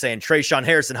Sobro saying, Trayshawn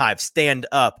Harrison Hive, stand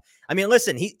up. I mean,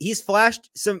 listen, he's flashed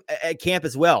some at camp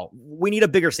as well. We need a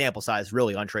bigger sample size,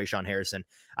 really, on Trayshawn Harrison.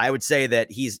 I would say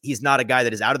that he's not a guy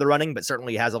that is out of the running, but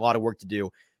certainly has a lot of work to do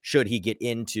should he get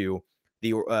into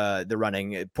the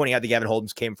running. Pointing out that Gavin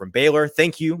Holmes came from Baylor.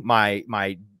 Thank you,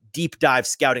 my deep dive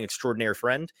scouting extraordinary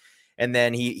friend. And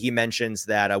then he mentions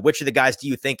that which of the guys do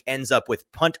you think ends up with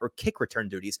punt or kick return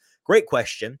duties? Great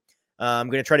question. I'm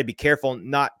going to try to be careful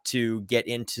not to get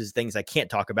into things I can't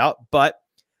talk about, but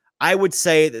I would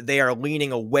say that they are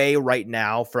leaning away right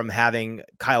now from having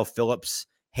Kyle Phillips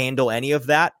handle any of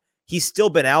that. He's still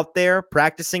been out there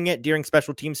practicing it during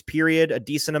special teams period, a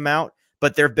decent amount,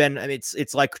 but there've been, I mean,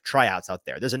 it's like tryouts out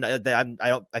there.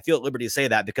 I feel at liberty to say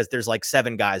that because there's like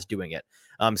 7 guys doing it,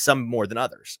 some more than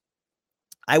others.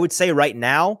 I would say right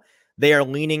now they are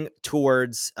leaning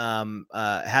towards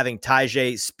having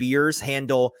Tyjae Spears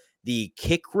handle the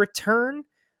kick return.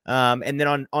 And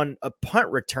then on a punt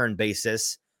return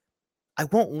basis, I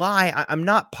won't lie, I'm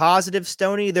not positive,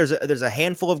 Stoney. There's a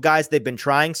handful of guys they've been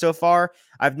trying so far.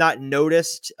 I've not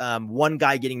noticed one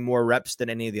guy getting more reps than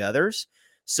any of the others.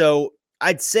 So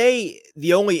I'd say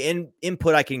the only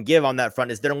input I can give on that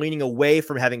front is they're leaning away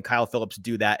from having Kyle Phillips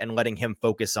do that and letting him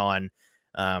focus on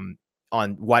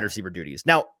wide receiver duties.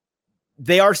 Now,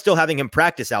 they are still having him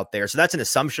practice out there. So that's an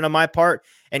assumption on my part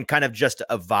and kind of just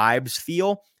a vibes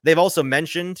feel. They've also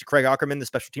mentioned Craig Ackerman, the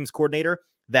special teams coordinator,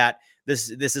 that this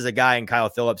is a guy in Kyle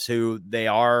Phillips who they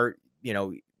are,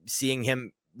 seeing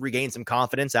him regain some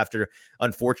confidence after,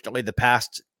 unfortunately, the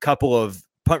past couple of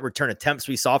punt return attempts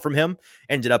we saw from him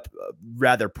ended up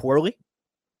rather poorly.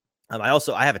 I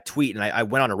have a tweet, and I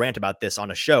went on a rant about this on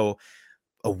a show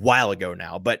a while ago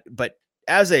now, but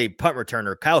as a punt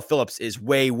returner, Kyle Phillips is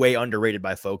way, way underrated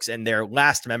by folks, and their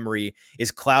last memory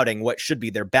is clouding what should be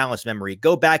their balanced memory.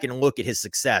 Go back and look at his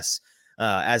success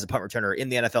as a punt returner in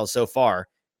the NFL so far.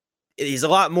 He's a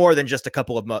lot more than just a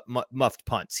couple of muffed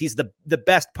punts. He's the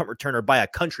best punt returner by a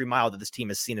country mile that this team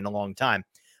has seen in a long time.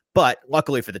 But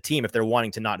luckily for the team, if they're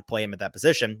wanting to not play him at that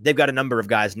position, they've got a number of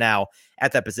guys now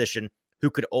at that position who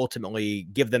could ultimately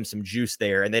give them some juice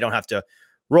there, and they don't have to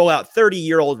roll out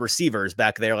 30-year-old receivers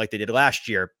back there like they did last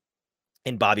year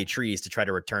in Bobby Trees to try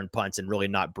to return punts and really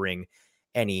not bring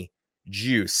any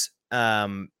juice.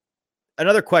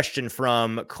 Another question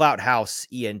from Clout House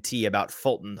ENT about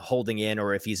Fulton holding in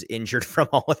or if he's injured from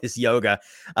all of his yoga.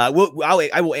 I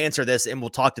will answer this, and we'll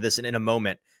talk to this in a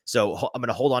moment. So I'm going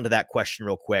to hold on to that question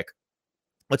real quick.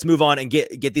 Let's move on and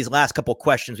get these last couple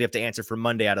questions we have to answer for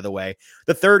Monday out of the way.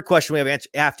 The third question we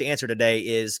have to answer today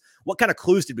is, what kind of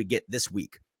clues did we get this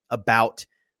week about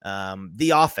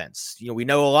the offense? We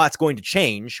know a lot's going to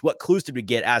change. What clues did we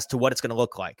get as to what it's going to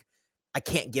look like? I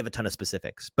can't give a ton of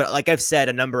specifics, but like I've said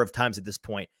a number of times at this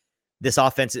point, this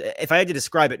offense, if I had to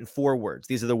describe it in 4 words,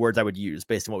 these are the words I would use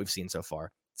based on what we've seen so far.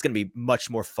 It's going to be much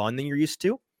more fun than you're used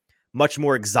to, much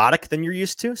more exotic than you're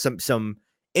used to, some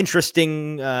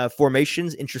interesting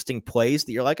formations, interesting plays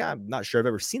that you're like, I'm not sure I've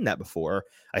ever seen that before.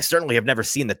 I certainly have never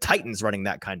seen the Titans running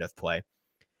that kind of play.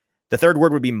 The third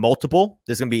word would be multiple.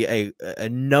 There's going to be a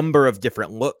number of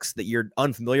different looks that you're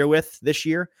unfamiliar with this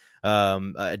year.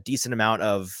 A decent amount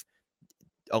of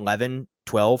 11,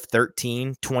 12,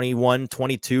 13, 21,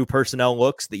 22 personnel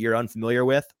looks that you're unfamiliar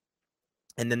with.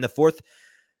 And then the fourth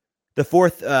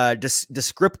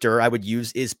descriptor I would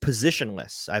use is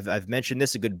positionless. I've mentioned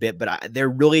this a good bit, but they're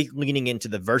really leaning into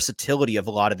the versatility of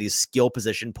a lot of these skill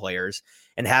position players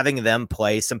and having them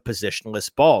play some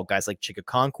positionless ball. Guys like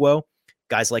Chikakonkwo,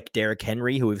 guys like Derrick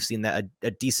Henry, who we've seen that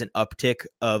a decent uptick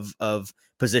of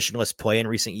positionless play in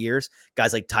recent years.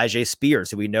 Guys like Tyjae Spears,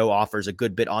 who we know offers a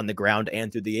good bit on the ground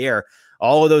and through the air.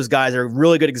 All of those guys are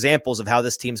really good examples of how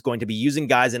this team's going to be using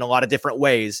guys in a lot of different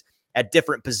ways at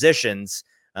different positions,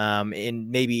 in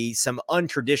maybe some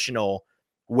untraditional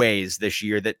ways this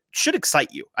year that should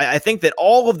excite you. I think that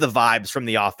all of the vibes from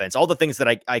the offense, all the things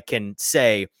that I can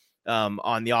say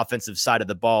on the offensive side of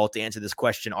the ball to answer this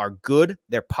question are good.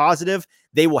 They're positive.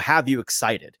 They will have you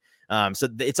excited. So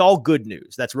it's all good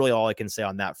news. That's really all I can say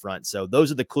on that front. So those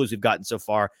are the clues we've gotten so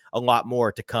far. A lot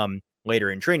more to come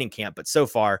later in training camp, but so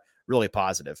far, really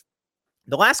positive.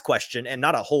 The last question, and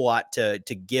not a whole lot to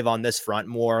give on this front,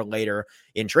 more later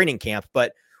in training camp,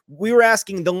 but we were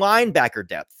asking the linebacker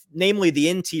depth, namely the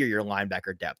interior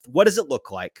linebacker depth. What does it look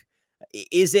like?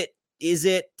 Is it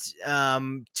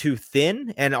too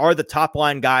thin? And are the top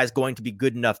line guys going to be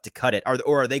good enough to cut it?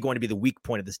 Or are they going to be the weak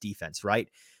point of this defense, right?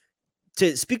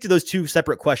 To speak to those two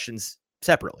separate questions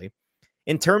separately,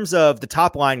 in terms of the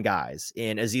top line guys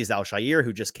in Azeez Al-Shaair,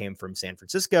 who just came from San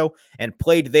Francisco and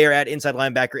played there at inside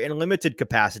linebacker in limited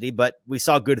capacity, but we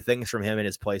saw good things from him in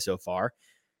his play so far.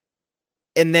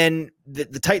 And then the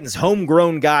Titans'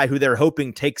 homegrown guy who they're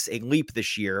hoping takes a leap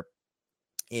this year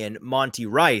in Monty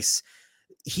Rice,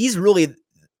 he's really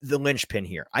the linchpin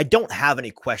here. I don't have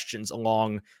any questions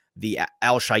along the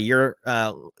Al-Shaair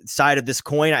side of this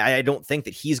coin. I don't think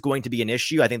that he's going to be an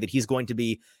issue. I think that he's going to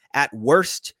be, at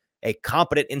worst, a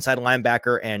competent inside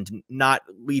linebacker and not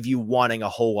leave you wanting a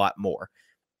whole lot more.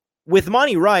 With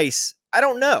Monty Rice, I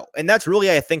don't know. And that's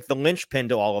really, I think, the linchpin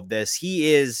to all of this.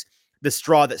 He is the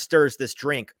straw that stirs this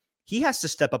drink. He has to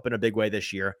step up in a big way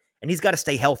this year, and he's got to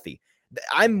stay healthy.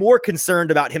 I'm more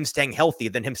concerned about him staying healthy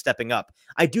than him stepping up.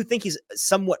 I do think he's a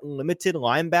somewhat limited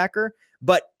linebacker,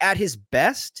 but at his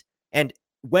best and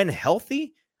when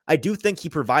healthy, I do think he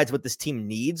provides what this team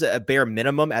needs, a bare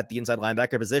minimum at the inside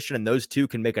linebacker position, and those two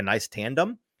can make a nice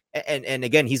tandem. And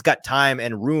again, he's got time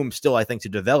and room still, I think, to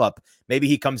develop. Maybe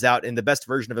he comes out and the best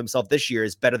version of himself this year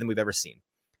is better than we've ever seen.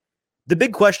 The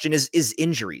big question is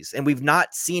injuries, and we've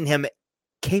not seen him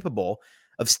capable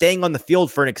of staying on the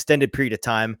field for an extended period of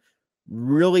time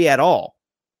really at all.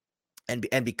 And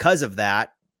because of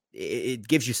that, it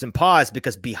gives you some pause,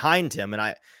 because behind him, and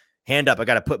I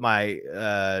got to put my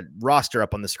roster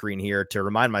up on the screen here to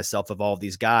remind myself of all of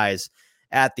these guys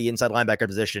at the inside linebacker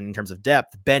position in terms of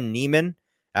depth. Ben Neiman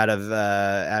out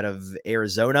of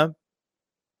Arizona,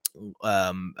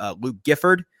 Luke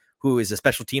Gifford, who is a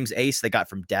special teams ace they got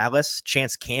from Dallas,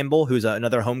 Chance Campbell, who's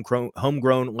another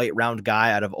homegrown late round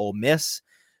guy out of Ole Miss,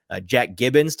 Jack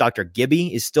Gibbons, Dr.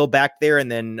 Gibby is still back there, and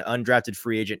then undrafted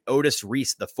free agent Otis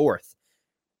Reese IV.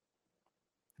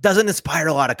 Doesn't inspire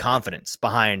a lot of confidence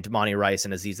behind Monty Rice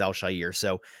and Azeez Al-Shaair.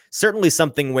 So certainly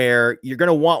something where you're going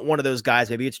to want one of those guys.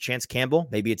 Maybe it's Chance Campbell,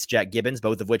 maybe it's Jack Gibbons,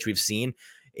 both of which we've seen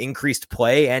increased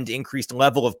play and increased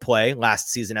level of play last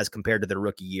season as compared to their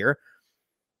rookie year.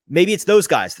 Maybe it's those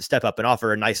guys that step up and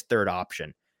offer a nice third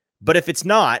option. But if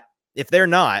they're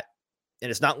not,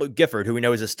 and it's not Luke Gifford, who we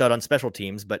know is a stud on special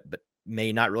teams, but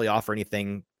may not really offer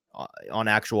anything on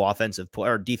actual offensive play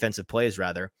or defensive plays,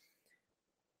 rather,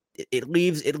 it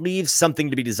leaves something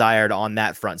to be desired on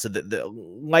that front. So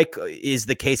like is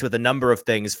the case with a number of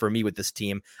things for me with this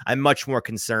team, I'm much more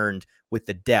concerned with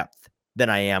the depth than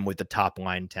I am with the top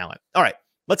line talent. All right,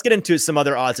 let's get into some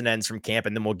other odds and ends from camp,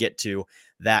 and then we'll get to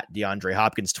that DeAndre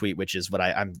Hopkins tweet, which is what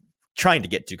I'm trying to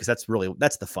get to, because that's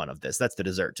the fun of this. That's the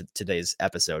dessert to today's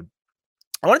episode.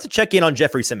 I wanted to check in on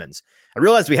Jeffrey Simmons. I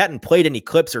realized we hadn't played any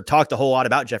clips or talked a whole lot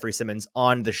about Jeffrey Simmons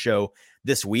on the show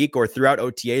this week or throughout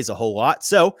OTAs a whole lot.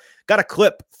 So got a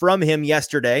clip from him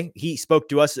yesterday. He spoke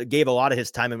to us, gave a lot of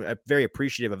his time, and I'm very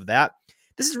appreciative of that.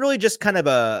 This is really just kind of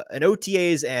an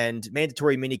OTAs and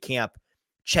mandatory minicamp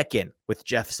check-in with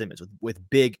Jeff Simmons, with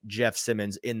big Jeff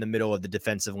Simmons in the middle of the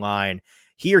defensive line.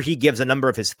 Here he gives a number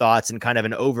of his thoughts and kind of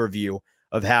an overview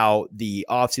of how the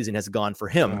offseason has gone for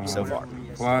him so far.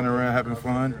 Flying around, having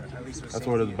fun. That's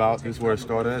what it's about. This is where it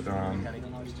started.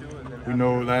 We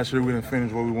know last year we didn't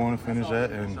finish what we want to finish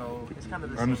at, and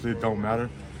honestly, it don't matter.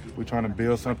 We're trying to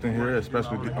build something here,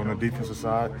 especially on the defensive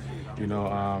side. You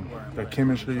know, the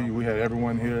chemistry, we had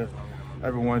everyone here.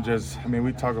 Everyone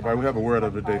we talk about it. We have a word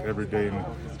of the day every day, and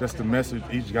just the message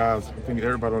each guy's, I think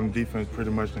everybody on the defense pretty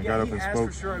much got up and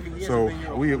spoke.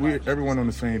 So we everyone on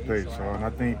the same page. So, and I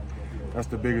think that's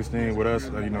the biggest thing with us,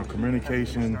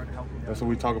 communication. That's what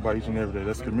we talk about each and every day.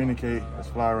 Let's communicate, let's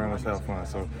fly around, let's have fun.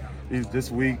 So this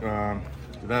week, the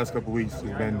last couple of weeks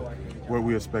has been what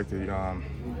we expected.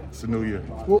 It's a new year.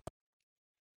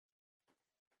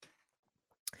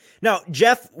 Now,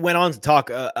 Jeff went on to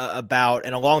talk about,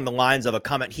 and along the lines of a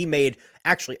comment he made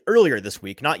actually earlier this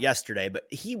week, not yesterday, but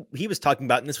he was talking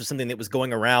about, and this was something that was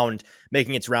going around,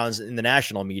 making its rounds in the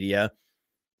national media.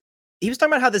 He was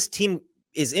talking about how this team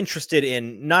is interested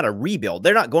in not a rebuild.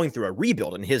 They're not going through a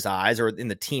rebuild in his eyes or in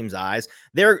the team's eyes.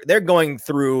 They're going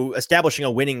through establishing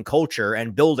a winning culture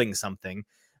and building something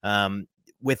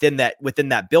within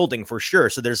that building for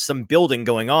sure. So there's some building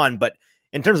going on, but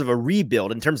in terms of a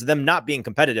rebuild, in terms of them not being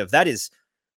competitive, that is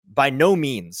by no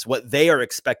means what they are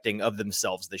expecting of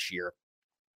themselves this year.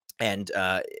 And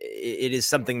it is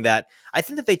something that I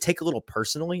think that they take a little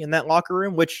personally in that locker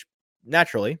room, which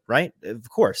naturally, right? Of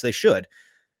course they should.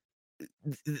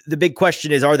 The big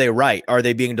question is, are they right? Are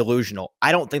they being delusional?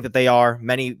 I don't think that they are.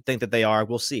 Many think that they are.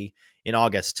 We'll see in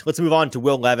August. Let's move on to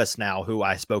Will Levis now, who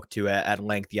I spoke to at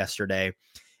length yesterday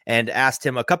and asked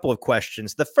him a couple of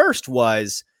questions. The first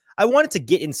was, I wanted to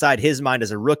get inside his mind as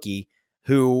a rookie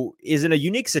who is in a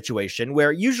unique situation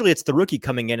where usually it's the rookie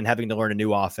coming in and having to learn a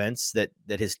new offense that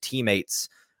his teammates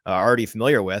are already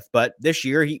familiar with. But this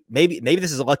year, maybe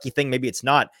this is a lucky thing. Maybe it's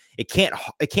not. It can't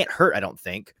hurt, I don't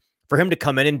think, for him to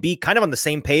come in and be kind of on the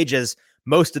same page as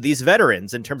most of these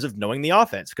veterans in terms of knowing the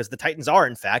offense, because the Titans are,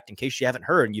 in fact, in case you haven't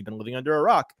heard and you've been living under a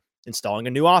rock, installing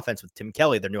a new offense with Tim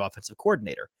Kelly, their new offensive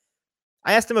coordinator.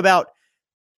 I asked him about,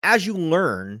 as you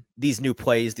learn these new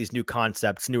plays, these new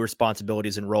concepts, new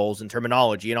responsibilities and roles and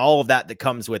terminology and all of that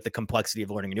comes with the complexity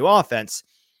of learning a new offense,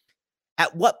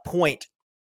 at what point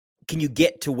can you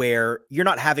get to where you're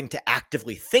not having to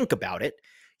actively think about it?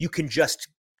 You can just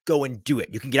go and do it.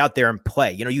 You can get out there and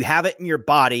play. You have it in your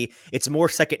body. It's more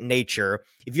second nature.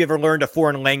 If you ever learned a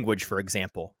foreign language, for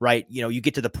example, right? You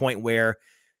get to the point where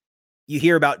you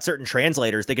hear about certain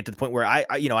translators, they get to the point where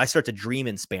I start to dream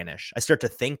in Spanish. I start to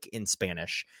think in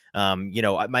Spanish. I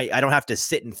don't have to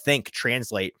sit and think,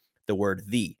 translate the word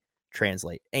the,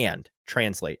 translate, and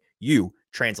translate, you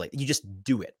translate. You just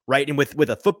do it, right? And with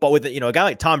a football, with a guy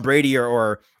like Tom Brady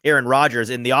or Aaron Rodgers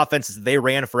in the offenses they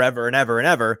ran forever and ever and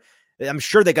ever, I'm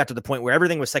sure they got to the point where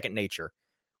everything was second nature.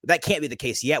 That can't be the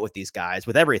case yet with these guys,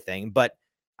 with everything, but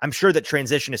I'm sure that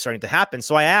transition is starting to happen.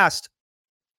 So I asked,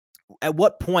 at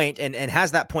what point, and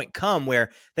has that point come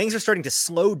where things are starting to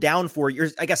slow down for you,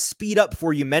 I guess speed up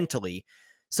for you mentally,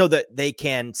 so that they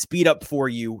can speed up for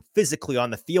you physically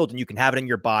on the field and you can have it in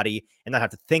your body and not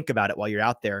have to think about it while you're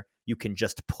out there. You can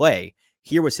just play.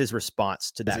 Here was his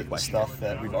response to that question. Stuff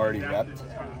that we've already repped.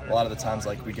 A lot of the times,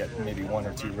 like, we get maybe 1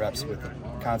 or 2 reps with the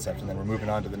concept, and then we're moving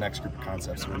on to the next group of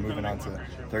concepts. So we're moving on to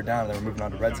third down, and then we're moving on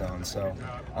to red zone. So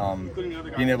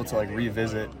being able to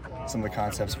revisit some of the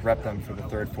concepts, rep them for the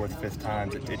 3rd, 4th, 5th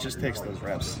times, it just takes those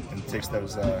reps and it takes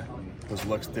those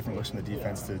looks, different looks from the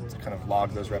defense to kind of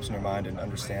log those reps in your mind and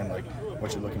understand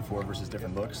what you're looking for versus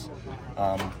different looks.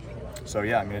 So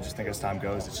yeah, I just think as time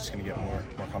goes, it's just going to get more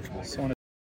comfortable.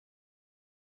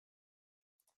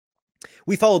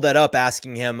 We followed that up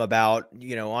asking him about,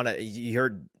 you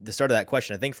heard the start of that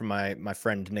question, I think, from my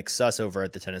friend Nick Suss over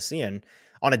at the Tennessean.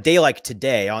 On a day like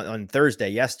today, on Thursday,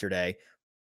 yesterday,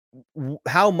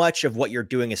 how much of what you're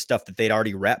doing is stuff that they'd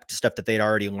already repped, stuff that they'd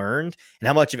already learned, and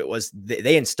how much of it was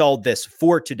they installed this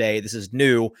for today. This is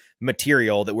new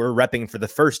material that we're repping for the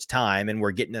first time and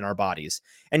we're getting in our bodies.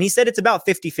 And he said it's about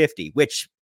 50-50, which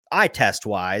eye test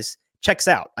wise checks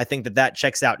out. I think that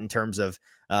checks out in terms of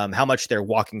how much they're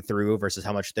walking through versus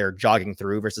how much they're jogging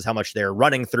through versus how much they're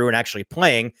running through and actually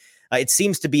playing. It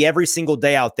seems to be every single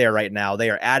day out there right now. They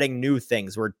are adding new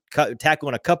things. We're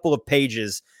tackling a couple of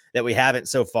pages that we haven't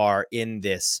so far in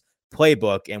this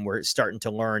playbook, and we're starting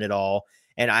to learn it all.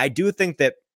 And I do think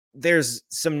that there's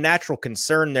some natural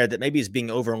concern there that maybe is being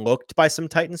overlooked by some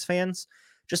Titans fans,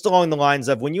 just along the lines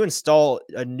of when you install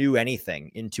a new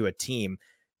anything into a team,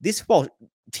 these football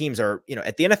teams are,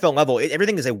 at the NFL level,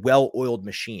 everything is a well-oiled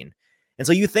machine. And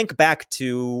so you think back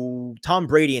to Tom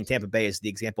Brady in Tampa Bay is the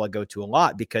example I go to a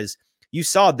lot, because you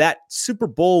saw that Super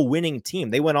Bowl winning team.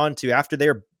 They went on to, after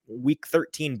their week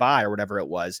 13 bye or whatever it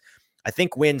was, I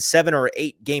think win 7 or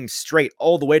 8 games straight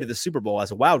all the way to the Super Bowl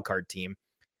as a wild card team.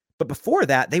 But before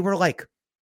that, they were like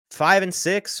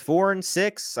 5-6,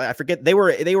 4-6. I forget. They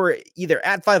were either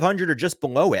at 500 or just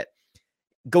below it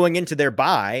going into their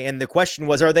bye. And the question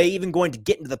was, are they even going to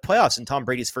get into the playoffs in Tom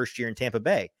Brady's first year in Tampa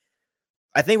Bay?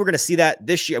 I think we're going to see that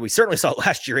this year. We certainly saw it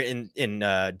last year in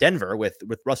Denver with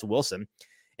Russell Wilson.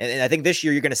 And I think this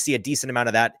year you're going to see a decent amount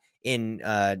of that in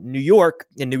New York,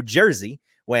 in New Jersey,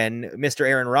 when Mr.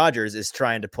 Aaron Rodgers is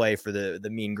trying to play for the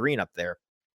mean green up there.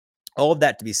 All of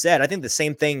that to be said, I think the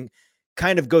same thing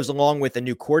kind of goes along with a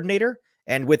new coordinator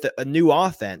and with a new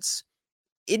offense.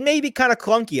 It may be kind of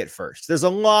clunky at first. There's a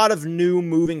lot of new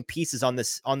moving pieces on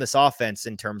this offense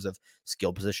in terms of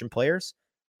skill position players,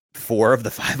 4 of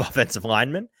the 5 offensive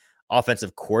linemen,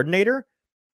 offensive coordinator,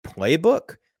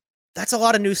 playbook. That's a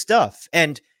lot of new stuff.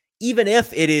 And even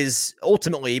if it is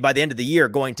ultimately by the end of the year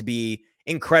going to be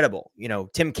incredible,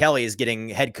 Tim Kelly is getting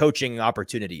head coaching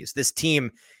opportunities. This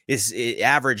team is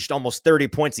averaged almost 30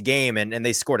 points a game and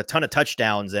they scored a ton of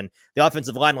touchdowns and the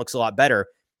offensive line looks a lot better.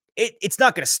 It's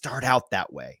not going to start out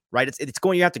that way, right? It's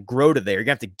going, you have to grow to there. You're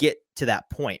going to have to get to that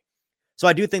point. So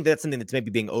I do think that's something that's maybe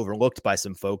being overlooked by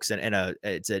some folks. And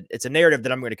it's a narrative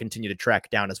that I'm going to continue to track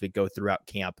down as we go throughout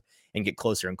camp and get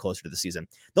closer and closer to the season.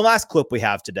 The last clip we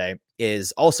have today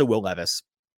is also Will Levis.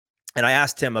 And I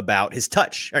asked him about his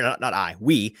touch, or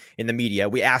we in the media,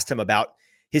 we asked him about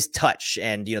his touch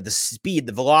and, the speed,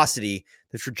 the velocity,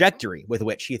 the trajectory with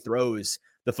which he throws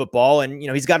the football. And,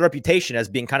 he's got a reputation as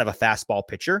being kind of a fastball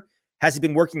pitcher. Has he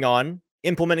been working on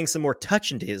implementing some more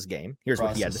touch into his game? Here's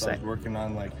what he had to say. I was working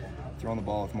on throwing the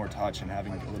ball with more touch and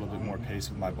having a little bit more pace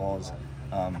with my balls.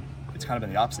 It's kind of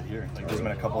been the opposit here. There's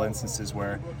been a couple instances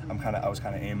where I was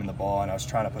kind of aiming the ball and I was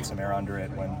trying to put some air under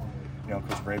it when,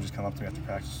 Coach Brave just come up to me after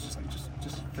practice,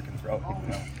 just freaking throw.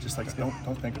 Just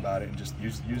don't think about it and just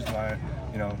use my,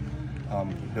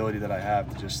 the ability that I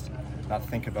have to just not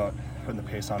think about putting the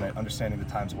pace on it, understanding the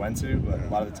times when to, but a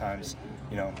lot of the times,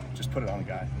 just put it on the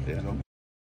guy.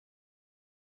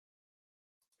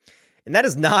 And that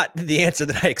is not the answer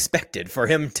that I expected, for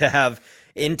him to have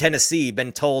in Tennessee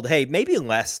been told, hey, maybe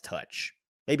less touch.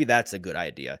 Maybe that's a good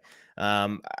idea.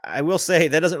 I will say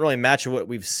that doesn't really match what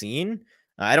we've seen.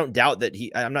 I don't doubt that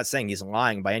I'm not saying he's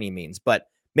lying by any means, but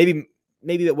maybe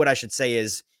what I should say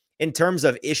is, in terms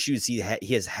of issues he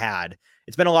has had,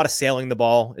 it's been a lot of sailing the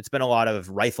ball. It's been a lot of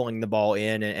rifling the ball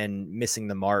in and missing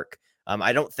the mark.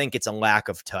 I don't think it's a lack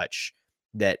of touch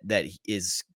that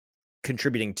is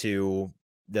contributing to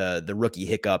the rookie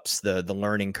hiccups, the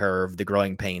learning curve, the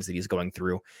growing pains that he's going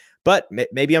through. But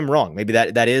maybe I'm wrong. Maybe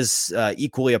that is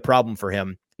equally a problem for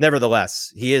him.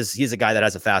 Nevertheless, he's a guy that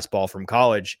has a fastball from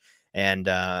college, and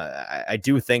I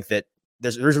do think that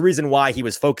there's a reason why he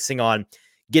was focusing on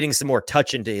getting some more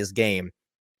touch into his game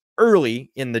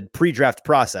early in the pre-draft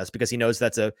process, because he knows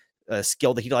that's a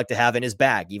skill that he'd like to have in his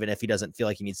bag, even if he doesn't feel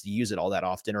like he needs to use it all that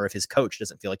often, or if his coach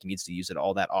doesn't feel like he needs to use it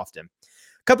all that often.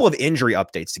 A couple of injury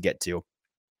updates to get to.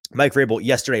 Mike Vrabel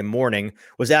yesterday morning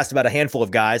was asked about a handful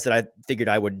of guys that I figured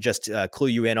I would just clue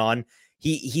you in on.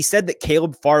 He said that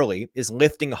Caleb Farley is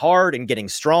lifting hard and getting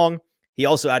strong. He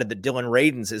also added that Dylan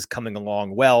Radins is coming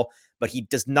along well, but he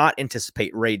does not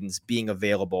anticipate Radins being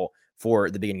available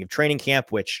for the beginning of training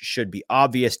camp, which should be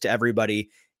obvious to everybody.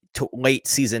 Late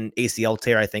season ACL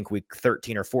tear, I think week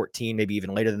 13 or 14, maybe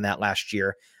even later than that last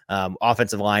year.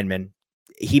 Offensive lineman.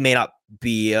 He may not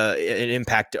be an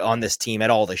impact on this team at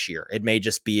all this year. It may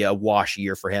just be a wash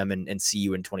year for him and see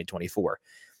you in 2024.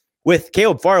 With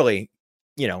Caleb Farley,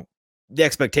 the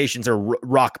expectations are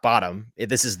rock bottom.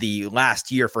 This is the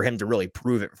last year for him to really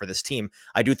prove it for this team.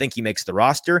 I do think he makes the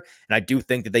roster, and I do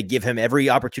think that they give him every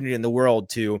opportunity in the world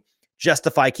to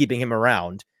justify keeping him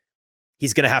around.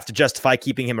 He's going to have to justify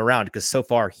keeping him around, because so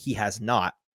far he has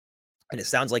not. And it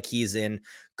sounds like he's in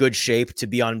good shape to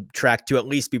be on track to at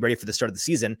least be ready for the start of the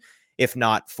season, if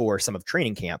not for some of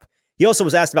training camp. He also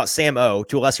was asked about Sam O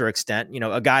to a lesser extent,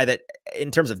 a guy that in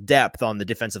terms of depth on the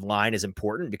defensive line is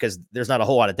important, because there's not a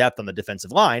whole lot of depth on the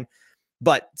defensive line.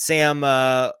 But Sam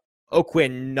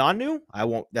Okwinonu,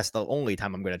 that's the only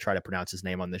time I'm going to try to pronounce his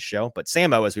name on this show, but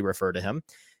Sam O, as we refer to him,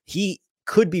 he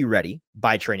could be ready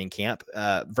by training camp.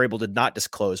 Vrabel did not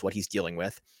disclose what he's dealing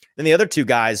with. Then the other two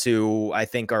guys who I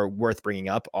think are worth bringing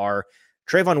up are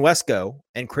Trayvon Wesco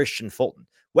and Christian Fulton.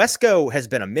 Wesco has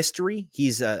been a mystery.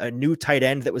 He's a new tight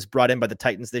end that was brought in by the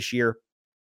Titans this year.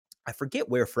 I forget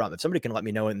where from. If somebody can let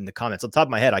me know in the comments. On the top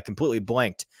of my head, I completely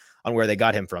blanked on where they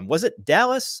got him from. Was it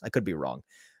Dallas? I could be wrong.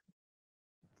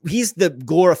 He's the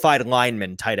glorified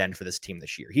lineman tight end for this team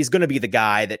this year. He's going to be the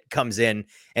guy that comes in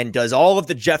and does all of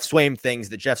the Jeff Swaim things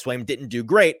that Jeff Swaim didn't do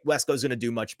great. Wesco's going to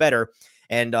do much better.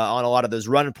 And on a lot of those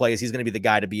run plays, he's going to be the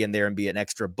guy to be in there and be an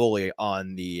extra bully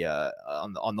on the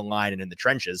line and in the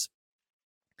trenches.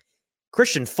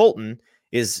 Christian Fulton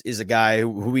is a guy who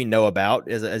we know about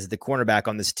as the cornerback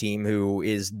on this team, who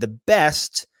is the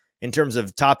best in terms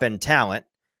of top end talent,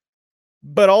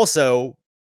 but also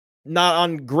not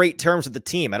on great terms with the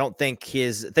team. I don't think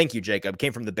thank you, Jacob,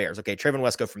 came from the Bears. Okay, Trayvon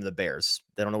Wesco from the Bears.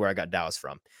 I don't know where I got Dallas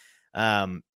from.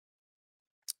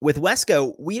 With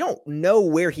Wesco, we don't know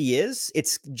where he is.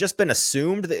 It's just been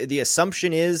assumed. The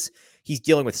assumption is he's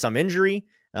dealing with some injury,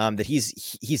 that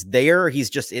he's there.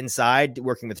 He's just inside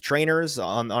working with trainers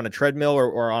on a treadmill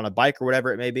or on a bike or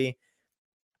whatever it may be.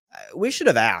 We should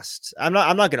have asked. I'm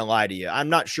not going to lie to you. I'm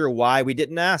not sure why we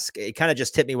didn't ask. It kind of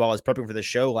just hit me while I was prepping for the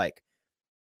show. Like,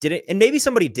 did it? And maybe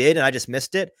somebody did, and I just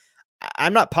missed it.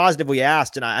 I'm not positive we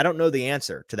asked, and I don't know the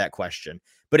answer to that question.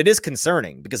 But it is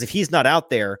concerning, because if he's not out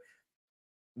there,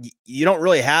 you don't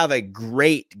really have a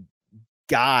great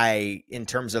guy in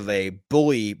terms of a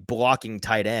bully blocking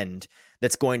tight end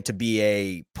that's going to be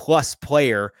a plus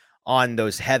player on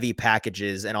those heavy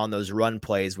packages and on those run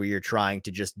plays where you're trying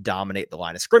to just dominate the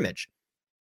line of scrimmage.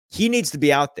 He needs to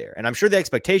be out there, and I'm sure the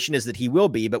expectation is that he will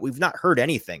be, but we've not heard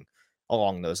anything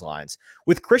along those lines.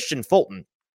 With Christian Fulton,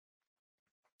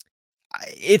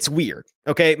 it's weird.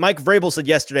 Okay, Mike Vrabel said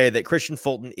yesterday that Christian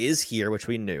Fulton is here, which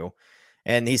we knew,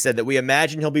 and he said that we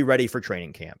imagine he'll be ready for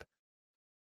training camp.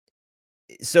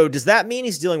 So does that mean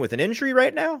he's dealing with an injury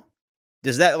right now?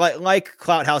 Does that, like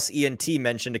Clouthouse ENT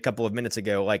mentioned a couple of minutes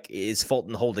ago, like, is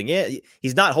Fulton holding in?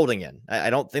 He's not holding in. I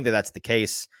don't think that that's the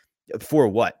case. For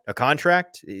what? A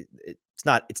contract? It's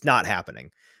not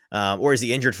happening. Or is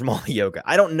he injured from all the yoga?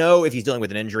 I don't know if he's dealing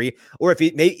with an injury, or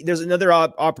if there's another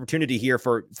opportunity here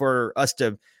for us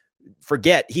to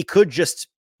forget. He could just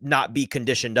not be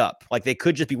conditioned up. Like, they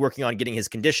could just be working on getting his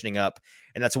conditioning up,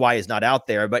 and that's why he's not out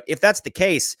there. But if that's the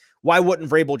case, Why wouldn't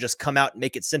Vrabel just come out and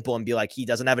make it simple and be like, he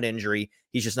doesn't have an injury,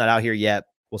 he's just not out here yet,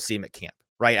 we'll see him at camp,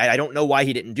 right? I don't know why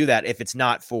he didn't do that if it's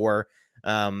not for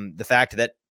the fact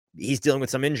that he's dealing with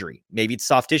some injury. Maybe it's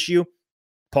soft tissue.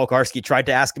 Paul Karski tried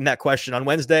to ask him that question on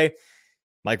Wednesday.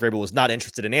 Mike Vrabel was not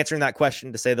interested in answering that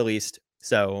question, to say the least.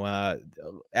 So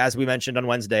as we mentioned on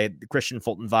Wednesday, the Christian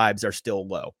Fulton vibes are still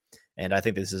low. And I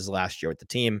think this is his last year with the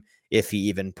team, if he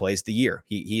even plays the year.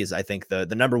 He is, I think, the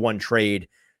number one trade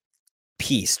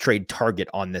target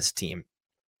on this team.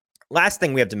 Last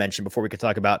thing we have to mention before we can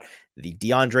talk about the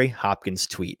DeAndre Hopkins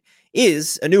tweet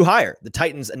is a new hire. The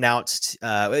Titans announced,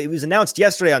 it was announced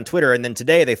yesterday on Twitter, and then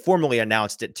today they formally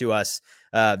announced it to us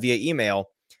via email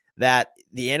that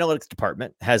the analytics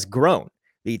department has grown.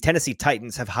 The Tennessee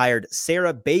Titans have hired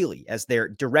Sarah Bailey as their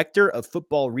Director of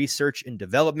Football Research and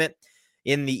Development.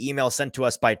 In the email sent to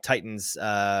us by Titans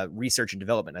Research and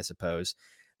Development, I suppose,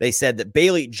 they said that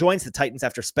Bailey joins the Titans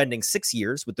after spending 6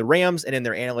 years with the Rams and in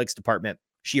their analytics department.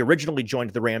 She originally joined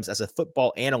the Rams as a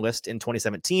football analyst in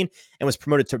 2017 and was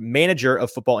promoted to manager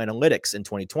of football analytics in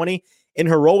 2020. In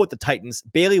her role with the Titans,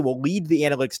 Bailey will lead the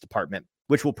analytics department,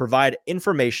 which will provide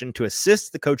information to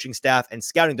assist the coaching staff and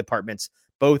scouting departments,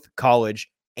 both college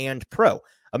and pro.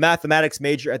 A mathematics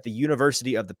major at the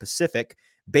University of the Pacific,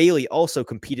 Bailey also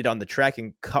competed on the track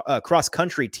and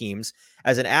cross-country teams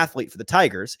as an athlete for the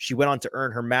Tigers. She went on to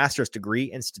earn her master's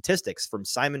degree in statistics from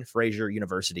Simon Fraser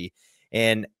University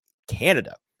in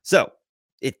Canada. So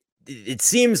it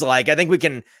seems like I think we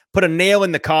can put a nail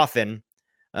in the coffin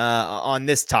on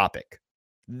this topic.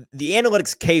 The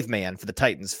analytics caveman for the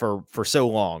Titans for so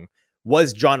long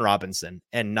was John Robinson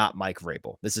and not Mike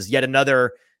Vrabel. This is yet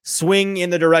another swing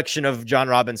in the direction of John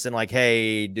Robinson. Like,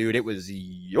 hey, dude, it was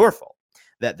your fault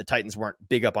that the Titans weren't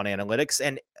big up on analytics.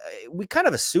 And we kind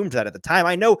of assumed that at the time.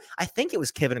 I think it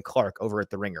was Kevin Clark over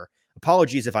at The Ringer.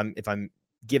 Apologies if I'm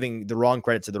giving the wrong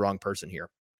credit to the wrong person here.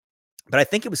 But I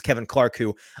think it was Kevin Clark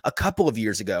who a couple of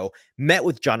years ago met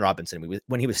with John Robinson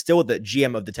when he was still the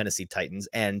GM of the Tennessee Titans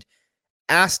and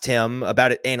asked him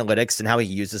about analytics and how he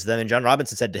uses them. And John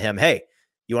Robinson said to him, hey,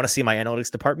 you want to see my analytics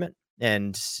department?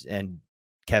 And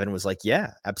Kevin was like,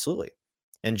 yeah, absolutely.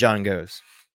 And John goes,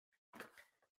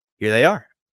 here they are.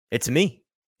 It's me.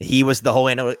 He was the whole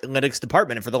analytics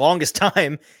department. And for the longest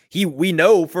time, we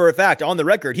know for a fact on the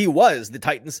record, he was the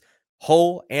Titans'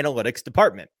 whole analytics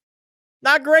department.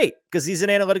 Not great, because he's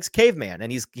an analytics caveman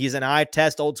and he's an eye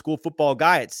test old school football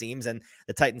guy, it seems. And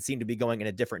the Titans seem to be going in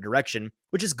a different direction,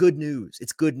 which is good news.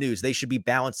 It's good news. They should be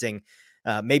balancing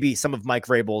maybe some of Mike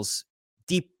Vrabel's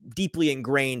deeply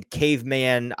ingrained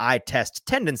caveman eye test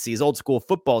tendencies, old school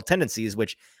football tendencies,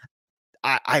 which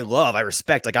I love, I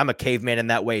respect. Like, I'm a caveman in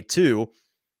that way too,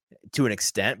 to an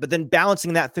extent, but then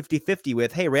balancing that 50-50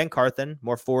 with, hey, Rand Carthen,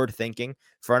 more forward thinking,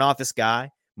 front office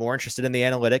guy, more interested in the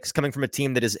analytics, coming from a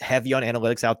team that is heavy on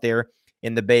analytics out there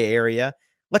in the Bay Area.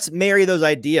 Let's marry those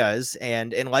ideas.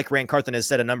 And like Rand Carthen has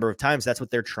said a number of times, that's what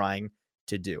they're trying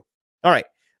to do. All right.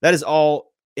 That is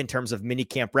all in terms of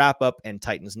minicamp wrap up and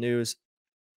Titans news.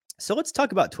 So let's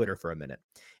talk about Twitter for a minute.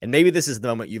 And maybe this is the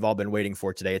moment you've all been waiting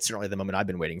for today. It's certainly the moment I've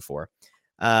been waiting for.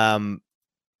 Last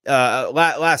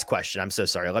question. I'm so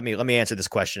sorry. Let me answer this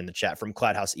question in the chat from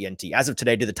Cloudhouse ENT. As of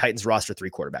today, do the Titans roster 3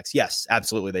 quarterbacks? Yes,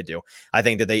 absolutely they do. I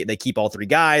think that they keep all 3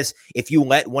 guys. If you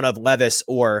let one of Levis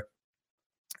or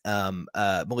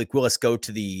Malik Willis go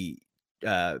to the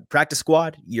practice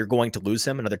squad, you're going to lose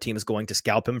him. Another team is going to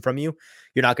scalp him from you.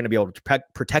 You're not going to be able to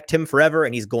protect him forever,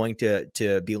 and he's going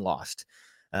to be lost.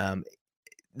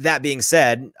 That being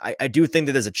said, I do think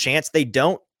that there's a chance they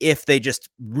don't, if they just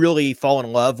really fall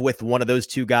in love with one of those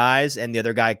 2 guys and the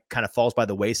other guy kind of falls by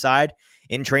the wayside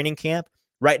in training camp.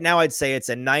 Right now, I'd say it's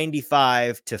a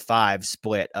 95-5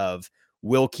 split of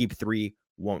will keep 3,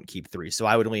 won't keep 3. So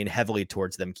I would lean heavily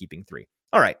towards them keeping 3.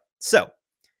 All right. So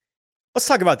let's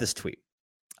talk about this tweet.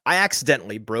 I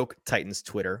accidentally broke Titans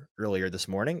Twitter earlier this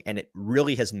morning, and it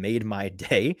really has made my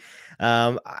day.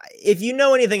 If you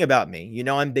know anything about me, you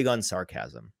know I'm big on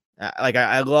sarcasm.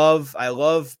 I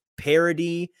love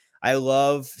parody. I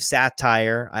love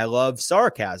satire. I love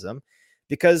sarcasm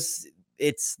because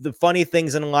it's the funny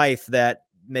things in life that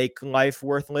make life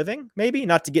worth living. Maybe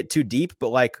not to get too deep, but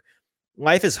like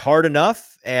life is hard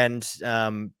enough, and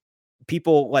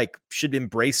people should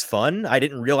embrace fun. I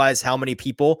didn't realize how many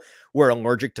people were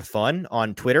allergic to fun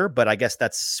on Twitter, but I guess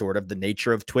that's sort of the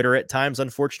nature of Twitter at times.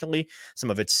 Unfortunately, some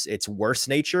of its worse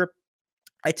nature.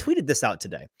 I tweeted this out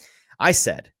today. I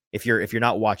said, if you're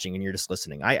not watching and you're just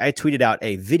listening, I tweeted out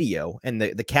a video, and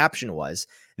the caption was,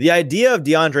 the idea of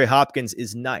DeAndre Hopkins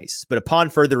is nice, but upon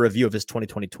further review of his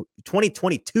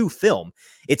 2022 film,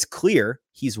 it's clear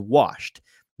he's washed.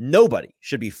 Nobody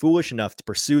should be foolish enough to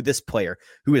pursue this player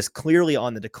who is clearly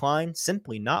on the decline,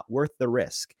 simply not worth the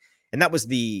risk. And that was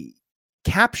the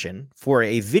caption for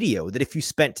a video that if you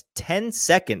spent 10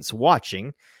 seconds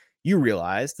watching, you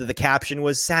realized that the caption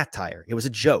was satire. It was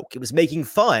a joke. It was making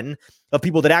fun of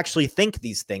people that actually think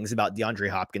these things about DeAndre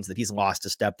Hopkins, that he's lost a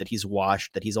step, that he's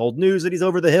washed, that he's old news, that he's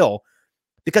over the hill.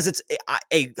 Because it's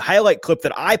a highlight clip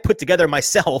that I put together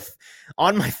myself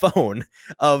on my phone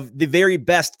of the very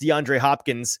best DeAndre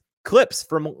Hopkins clips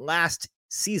from last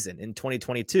season in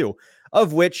 2022,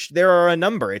 of which there are a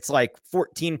number. It's like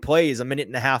 14 plays, a minute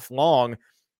and a half long.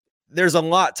 There's a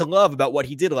lot to love about what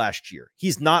he did last year.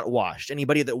 He's not washed.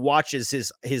 Anybody that watches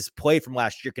his play from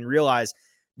last year can realize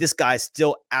this guy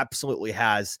still absolutely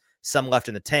has some left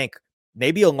in the tank,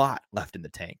 maybe a lot left in the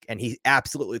tank, and he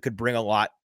absolutely could bring a lot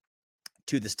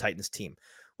to this Titans team.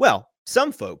 Well,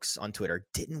 some folks on Twitter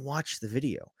didn't watch the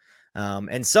video.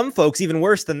 And some folks, even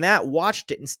worse than that,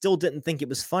 watched it and still didn't think it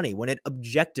was funny when it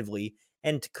objectively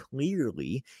and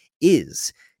clearly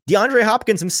is. DeAndre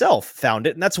Hopkins himself found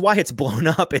it, and that's why it's blown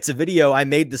up. It's a video I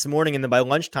made this morning, and then by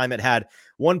lunchtime it had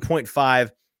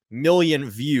 1.5 million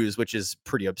views, which is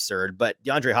pretty absurd. But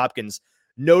DeAndre Hopkins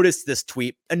noticed this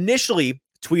tweet, initially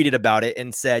tweeted about it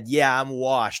and said, yeah, I'm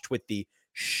washed, with the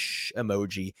shh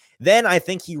emoji. Then I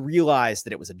think he realized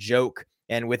that it was a joke,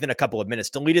 and within a couple of minutes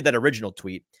deleted that original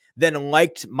tweet, then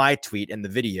liked my tweet and the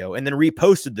video, and then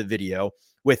reposted the video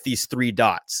with these 3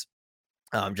 dots,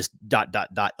 just ...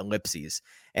 ellipses.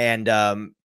 And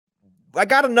I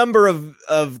got a number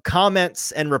of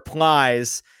comments and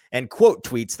replies and quote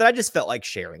tweets that I just felt like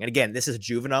sharing. And again, this is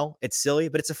juvenile. It's silly,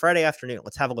 but it's a Friday afternoon.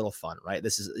 Let's have a little fun, right?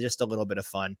 This is just a little bit of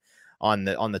fun on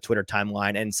the Twitter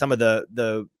timeline. And some of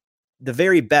the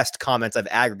very best comments I've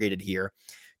aggregated here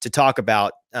to talk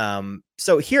about.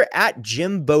 So here at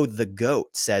Jimbo the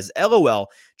Goat says, LOL,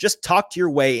 just talked your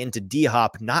way into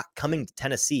DHop not coming to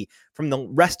Tennessee from the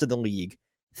rest of the league.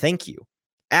 Thank you.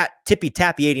 At Tippy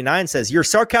Tappy 89 says, your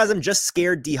sarcasm just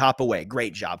scared DHop away.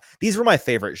 Great job. These were my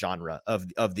favorite genre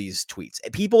of these tweets.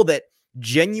 People that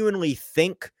genuinely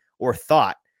think or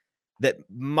thought that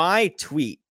my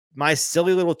tweet, my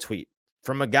silly little tweet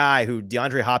from a guy who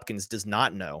DeAndre Hopkins does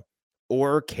not know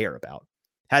or care about,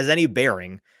 has any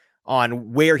bearing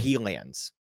on where he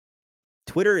lands.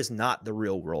 Twitter is not the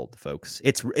real world, folks.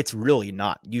 It's really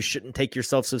not. You shouldn't take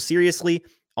yourself so seriously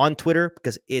on Twitter,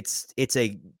 because it's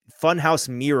a funhouse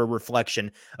mirror reflection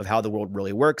of how the world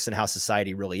really works and how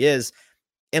society really is.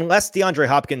 Unless DeAndre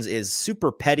Hopkins is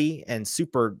super petty and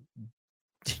super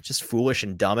just foolish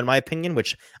and dumb, in my opinion,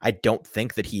 which I don't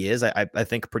think that he is. I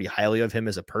think pretty highly of him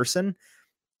as a person.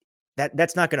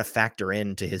 That's not going to factor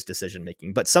into his decision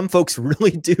making. But some folks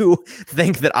really do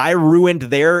think that I ruined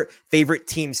their favorite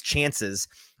team's chances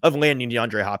of landing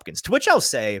DeAndre Hopkins, to which I'll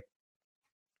say,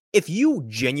 if you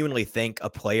genuinely think a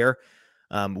player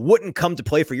wouldn't come to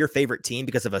play for your favorite team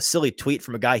because of a silly tweet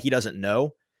from a guy he doesn't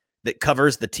know that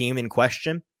covers the team in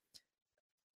question,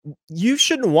 you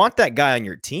shouldn't want that guy on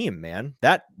your team, man.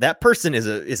 That person is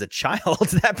a child.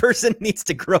 That person needs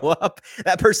to grow up.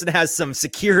 That person has some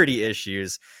security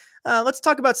issues. Let's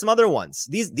talk about some other ones.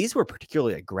 These were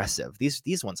particularly aggressive.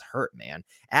 These ones hurt, man.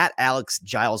 At Alex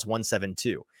Giles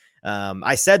 172.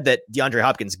 I said that DeAndre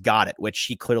Hopkins got it, which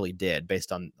he clearly did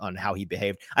based on how he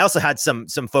behaved. I also had some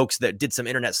folks that did some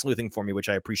internet sleuthing for me, which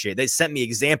I appreciate. They sent me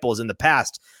examples in the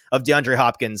past of DeAndre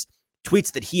Hopkins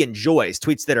tweets that he enjoys,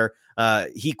 tweets that are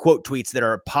he quote tweets that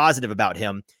are positive about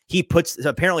him. He puts,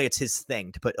 apparently it's his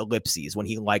thing to put ellipses when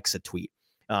he likes a tweet.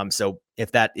 So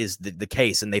if that is the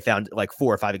case, and they found like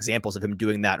 4 or 5 examples of him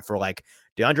doing that for like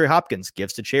DeAndre Hopkins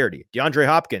gives to charity, DeAndre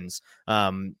Hopkins,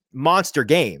 monster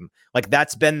game. Like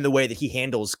that's been the way that he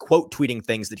handles quote tweeting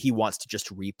things that he wants to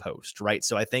just repost. Right.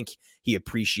 So I think he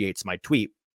appreciates my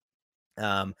tweet.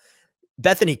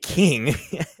 Bethany King,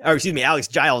 or excuse me, Alex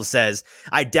Giles says,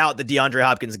 I doubt that DeAndre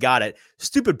Hopkins got it.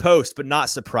 Stupid post, but not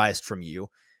surprised from you.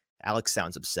 Alex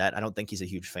sounds upset. I don't think he's a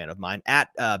huge fan of mine. At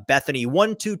Bethany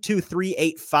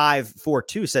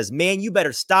 122385542 says, man, you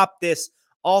better stop this.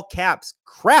 All caps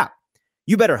crap.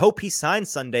 You better hope he signs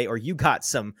Sunday, or you got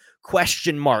some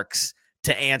question marks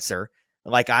to answer.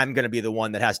 Like I'm going to be the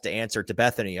one that has to answer to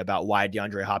Bethany about why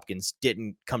DeAndre Hopkins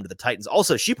didn't come to the Titans.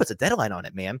 Also, she puts a deadline on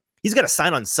it, man. He's got to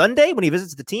sign on Sunday when he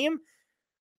visits the team.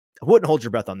 I wouldn't hold your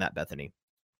breath on that, Bethany.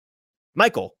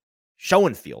 Michael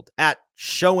Schoenfield at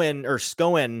Schoen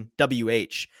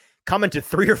WH commented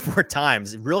 3 or 4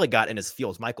 times. It really got in his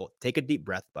feels. Michael, take a deep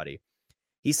breath, buddy.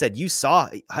 He said, he's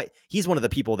one of the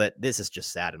people that this is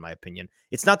just sad, in my opinion.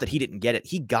 It's not that he didn't get it.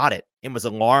 He got it and was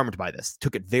alarmed by this,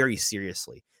 took it very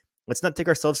seriously. Let's not take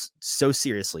ourselves so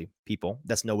seriously, people.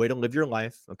 That's no way to live your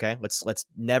life. Okay. Let's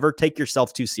never take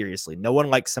yourself too seriously. No one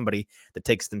likes somebody that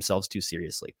takes themselves too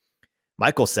seriously.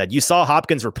 Michael said, you saw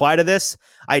Hopkins reply to this.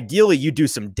 Ideally, you do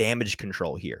some damage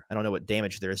control here. I don't know what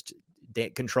damage there is.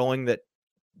 Controlling that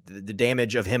the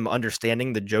damage of him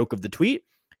understanding the joke of the tweet.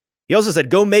 He also said,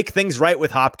 go make things right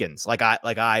with Hopkins. Like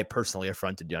I personally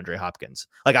affronted DeAndre Hopkins.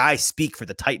 Like I speak for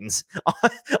the Titans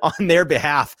on their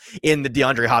behalf in the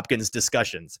DeAndre Hopkins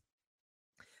discussions.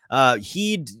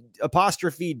 He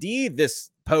apostrophe D this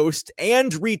post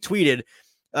and retweeted.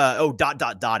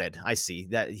 Dotted. I see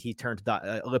that he turned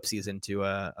ellipses into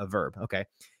a verb. Okay.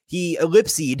 He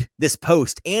ellipsed this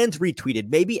post and retweeted,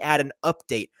 maybe add an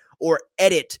update or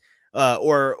edit,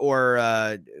 or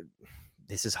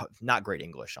this is not great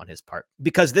English on his part,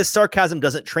 because this sarcasm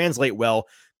doesn't translate well,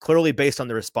 clearly based on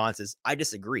the responses. I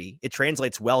disagree. It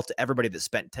translates well to everybody that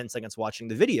spent 10 seconds watching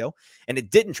the video, and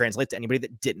it didn't translate to anybody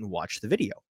that didn't watch the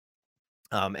video.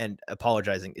 And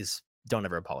apologizing is, don't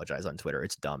ever apologize on Twitter.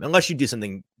 It's dumb. Unless you do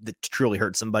something that truly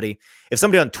hurts somebody. If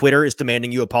somebody on Twitter is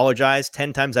demanding you apologize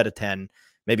 10 times out of 10,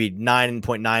 maybe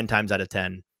 9.9 times out of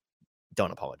 10,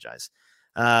 don't apologize.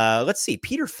 Let's see.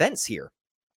 Peter Fence here.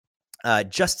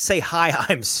 Just say hi,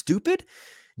 I'm stupid.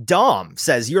 Dom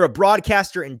says, you're a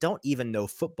broadcaster and don't even know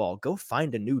football. Go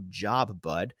find a new job,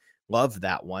 bud. Love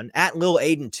that one. At Lil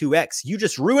Aiden 2X, you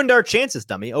just ruined our chances,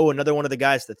 dummy. Oh, another one of the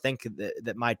guys that think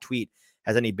that my tweet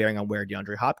has any bearing on where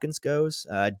DeAndre Hopkins goes.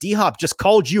 DHop just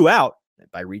called you out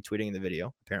by retweeting the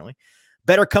video, apparently.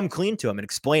 Better come clean to him and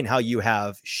explain how you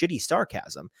have shitty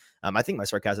sarcasm. I think my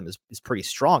sarcasm is pretty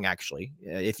strong, actually.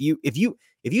 If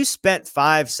you spent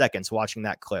 5 seconds watching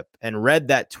that clip and read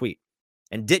that tweet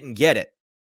and didn't get it,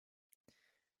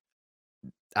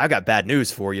 I got bad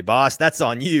news for you, boss. That's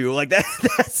on you. Like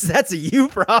that's a you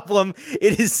problem.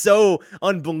 It is so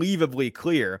unbelievably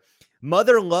clear.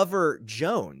 Mother Lover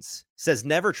Jones says,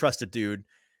 never trust a dude.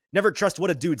 Never trust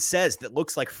what a dude says that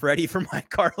looks like Freddie from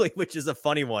iCarly, which is a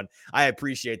funny one. I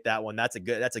appreciate that one. That's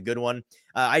a good one.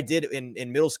 I did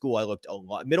in middle school. I looked a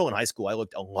lot. Middle and high school, I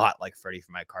looked a lot like Freddie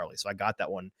from iCarly. So I got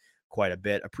that one quite a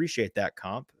bit. Appreciate that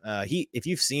comp. If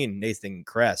you've seen Nathan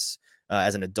Kress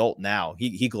as an adult now,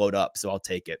 he glowed up. So I'll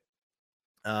take it.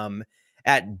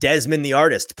 At Desmond the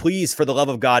Artist, please, for the love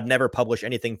of God, never publish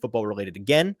anything football related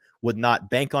again. Would not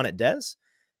bank on it, Des.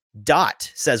 Dot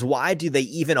says, why do they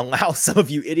even allow some of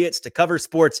you idiots to cover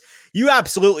sports? You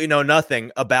absolutely know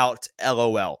nothing about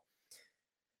LOL.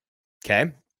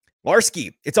 Okay.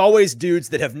 Larsky, it's always dudes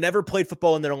that have never played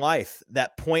football in their life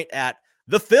that point at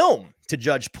the film to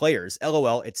judge players.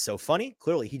 LOL, it's so funny.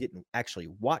 Clearly, he didn't actually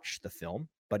watch the film,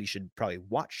 but he should probably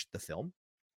watch the film.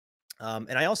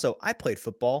 And I played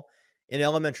football in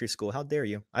elementary school. How dare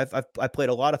you? I played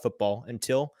a lot of football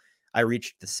until I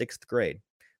reached the 6th grade,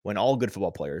 when all good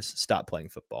football players stop playing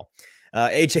football.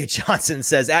 AJ Johnson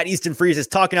says, at Easton Freeze is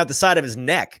talking out the side of his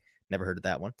neck. Never heard of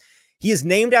that one. He is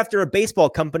named after a baseball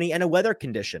company and a weather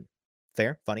condition.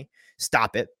 Fair, funny.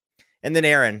 Stop it. And then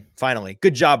Aaron, finally,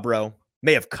 good job, bro.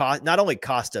 May have not only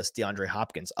cost us DeAndre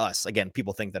Hopkins, us. Again,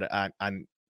 people think that I'm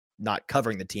not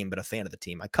covering the team, but a fan of the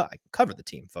team. I cover the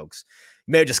team, folks.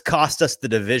 May have just cost us the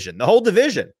division, the whole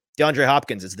division. DeAndre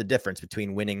Hopkins is the difference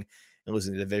between winning and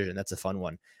losing the division. That's a fun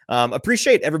one.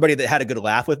 Appreciate everybody that had a good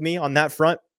laugh with me on that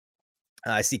front.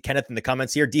 I see Kenneth in the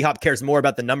comments here. DHop cares more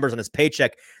about the numbers on his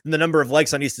paycheck than the number of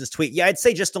likes on Easton's tweet. Yeah, I'd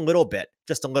say just a little bit.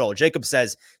 Just a little. Jacob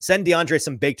says, send DeAndre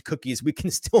some baked cookies. We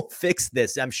can still fix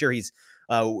this. I'm sure he's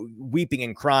weeping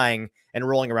and crying and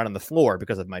rolling around on the floor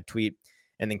because of my tweet.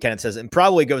 And then Kenneth says, and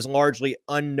probably goes largely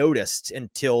unnoticed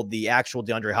until the actual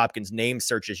DeAndre Hopkins name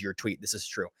searches your tweet. This is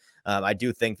true. I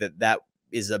do think that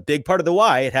is a big part of the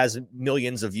why it has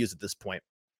millions of views at this point.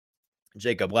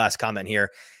 Jacob, last comment here.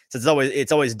 Says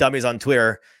it's always dummies on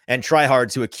Twitter and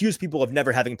tryhards who accuse people of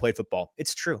never having played football.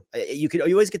 It's true. You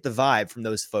always get the vibe from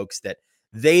those folks that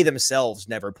they themselves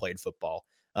never played football,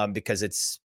 because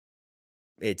it's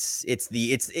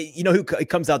you know who it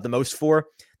comes out the most for?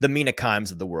 The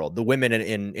Minicamps of the world, the women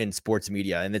in sports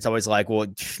media. And it's always like, well,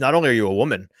 not only are you a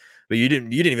woman, but you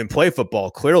didn't even play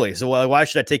football, clearly. So why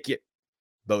should I take you?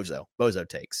 Bozo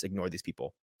takes. Ignore these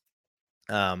people.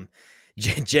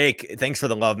 Jake, thanks for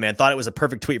the love, man. Thought it was a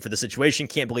perfect tweet for the situation.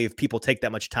 Can't believe people take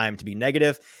that much time to be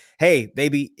negative. Hey,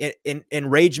 baby,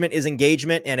 enragement is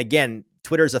engagement. And again,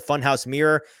 Twitter is a funhouse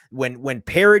mirror. When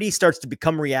parody starts to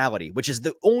become reality, which is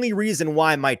the only reason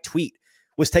why my tweet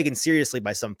was taken seriously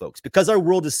by some folks, because our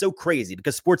world is so crazy,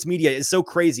 because sports media is so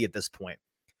crazy at this point,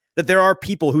 that there are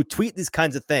people who tweet these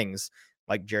kinds of things,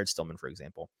 like Jared Stillman, for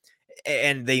example,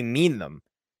 and they mean them.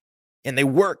 And they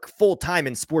work full time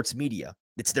in sports media.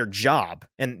 It's their job,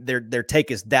 and their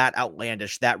take is that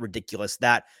outlandish, that ridiculous,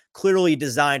 that clearly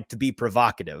designed to be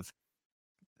provocative,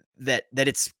 that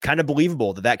it's kind of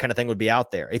believable that kind of thing would be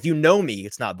out there. If you know me,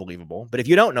 it's not believable. But if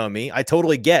you don't know me, I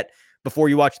totally get, before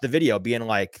you watch the video, being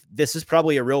like, this is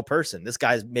probably a real person. This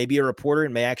guy's maybe a reporter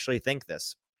and may actually think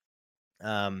this.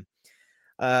 A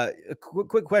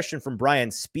quick question from Brian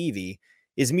Spivey.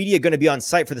 Is media going to be on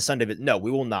site for the Sunday visit? No,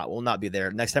 we will not. We'll not be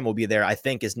there. Next time we'll be there, I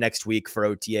think, is next week for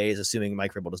OTAs, assuming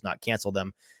Mike Vrabel does not cancel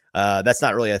them. That's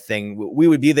not really a thing. We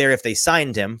would be there if they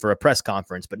signed him for a press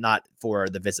conference, but not for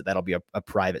the visit. That'll be a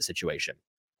private situation.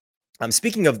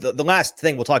 Speaking of the last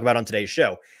thing we'll talk about on today's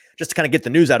show, just to kind of get the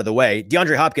news out of the way,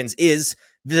 DeAndre Hopkins is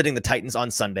visiting the Titans on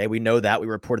Sunday. We know that. We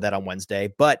reported that on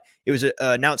Wednesday, but it was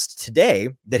announced today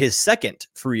that his second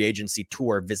free agency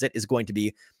tour visit is going to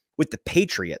be with the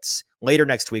Patriots later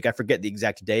next week. I forget the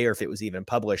exact day or if it was even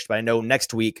published, but I know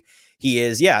next week he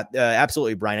is.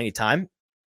 Absolutely, Brian, anytime.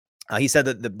 He said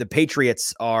that the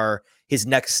Patriots are his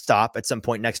next stop at some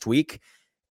point next week.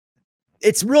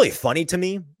 It's really funny to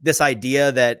me, this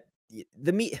idea that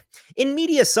in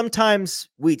media, sometimes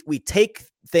we take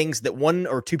things that one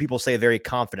or two people say very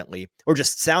confidently or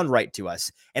just sound right to us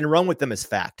and run with them as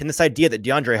fact. And this idea that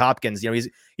DeAndre Hopkins,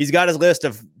 he's got his list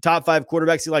of top 5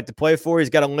 quarterbacks he'd like to play for. He's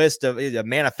got a list of a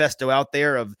manifesto out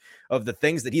there of the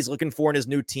things that he's looking for in his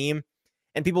new team.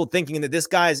 And people thinking that this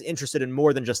guy is interested in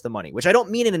more than just the money, which I don't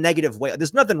mean in a negative way.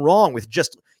 There's nothing wrong with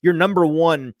just your number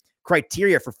one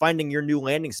criteria for finding your new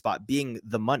landing spot being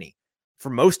the money. For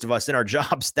most of us in our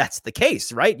jobs, that's the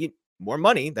case, right? More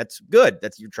money, that's good.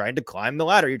 You're trying to climb the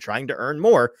ladder. You're trying to earn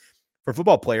more. For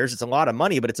football players, it's a lot of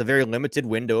money, but it's a very limited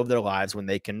window of their lives when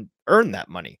they can earn that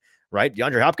money, right?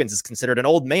 DeAndre Hopkins is considered an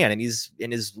old man, and he's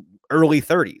in his early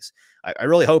 30s. I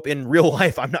really hope in real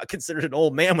life I'm not considered an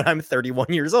old man when I'm 31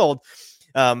 years old.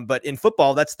 But in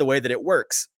football, that's the way that it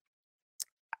works.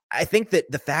 I think that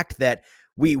the fact that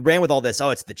we ran with all this,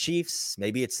 it's the Chiefs,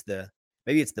 maybe it's the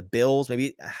Bills,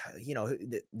 maybe,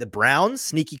 the Browns,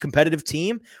 sneaky competitive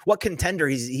team. What contender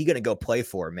is he going to go play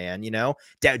for, man?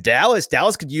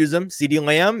 Dallas could use him. CeeDee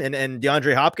Lamb and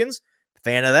DeAndre Hopkins,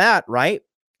 fan of that, right?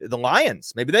 The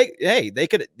Lions, maybe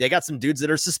they got some dudes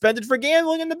that are suspended for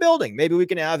gambling in the building. Maybe we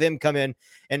can have him come in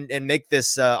and make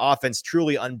this offense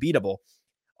truly unbeatable.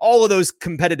 All of those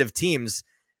competitive teams,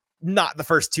 not the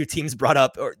first 2 teams brought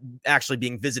up or actually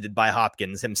being visited by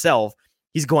Hopkins himself.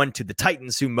 He's going to the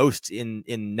Titans, who most in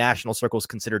national circles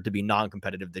considered to be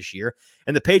non-competitive this year,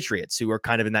 and the Patriots, who are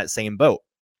kind of in that same boat.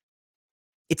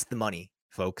 It's the money,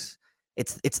 folks.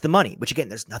 It's the money, which again,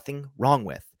 there's nothing wrong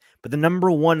with. But the number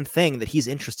one thing that he's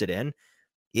interested in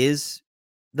is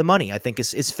the money. I think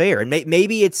is fair, and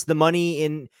maybe it's the money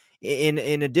in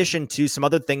addition to some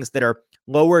other things that are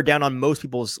lower down on most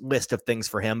people's list of things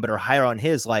for him, but are higher on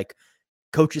his, like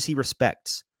coaches he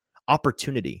respects.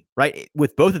 Opportunity, right?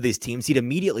 With both of these teams, he'd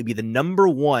immediately be the number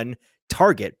one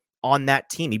target on that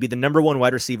team. He'd be the number one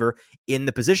wide receiver in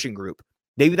the position group.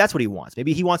 Maybe that's what he wants.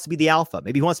 Maybe he wants to be the alpha.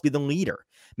 Maybe he wants to be the leader.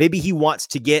 Maybe he wants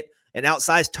to get an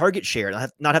outsized target share,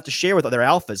 not have to share with other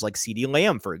alphas like CeeDee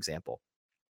Lamb, for example,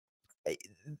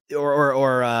 or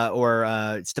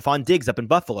Stephon Diggs up in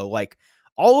Buffalo. Like,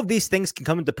 all of these things can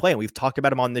come into play, and we've talked about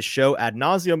them on this show ad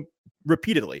nauseum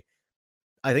repeatedly.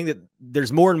 I think that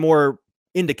there's more and more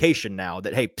indication now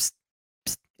that, hey,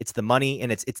 it's the money,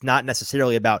 and it's not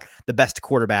necessarily about the best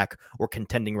quarterback or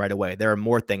contending right away. There are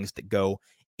more things that go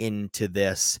into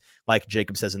this. Like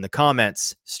Jacob says in the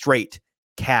comments, straight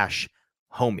cash,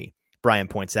 homie. Brian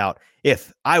points out,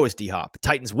 if I was DHop,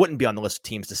 Titans wouldn't be on the list of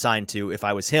teams to sign to if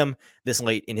I was him this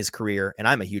late in his career, and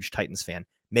I'm a huge Titans fan.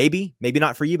 Maybe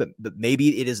not for you, but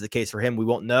maybe it is the case for him. We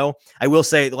won't know. I will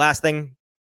say the last thing,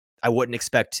 I wouldn't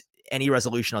expect any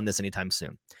resolution on this anytime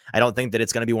soon. I don't think that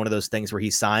it's going to be one of those things where he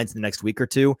signs in the next week or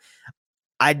two.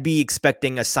 I'd be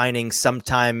expecting a signing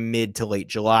sometime mid to late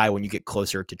July when you get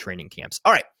closer to training camps.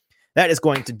 All right. That is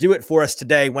going to do it for us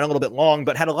today. Went a little bit long,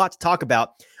 but had a lot to talk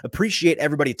about. Appreciate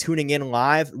everybody tuning in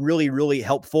live. Really, really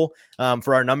helpful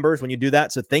for our numbers when you do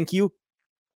that. So thank you.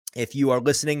 If you are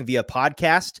listening via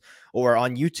podcast or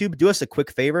on YouTube, do us a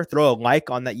quick favor. Throw a like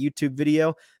on that YouTube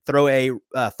video. Throw a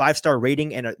 5-star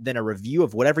rating and then a review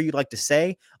of whatever you'd like to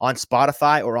say on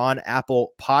Spotify or on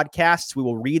Apple Podcasts. We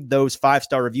will read those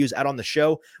 5-star reviews out on the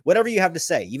show. Whatever you have to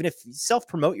say, even if you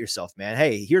self-promote yourself, man.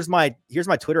 Hey, here's my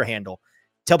Twitter handle.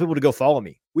 Tell people to go follow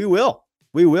me. We will,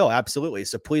 absolutely.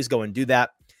 So please go and do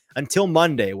that. Until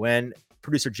Monday, when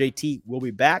producer JT will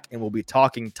be back and we'll be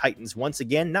talking Titans once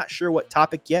again. Not sure what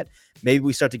topic yet. Maybe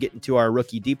we start to get into our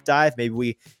rookie deep dive. Maybe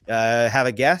we have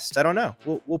a guest. I don't know.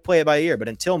 We'll play it by ear. But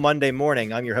until Monday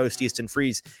morning, I'm your host, Easton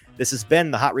Freeze. This has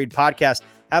been the Hot Read Podcast.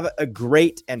 Have a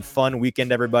great and fun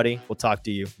weekend, everybody. We'll talk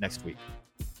to you next week.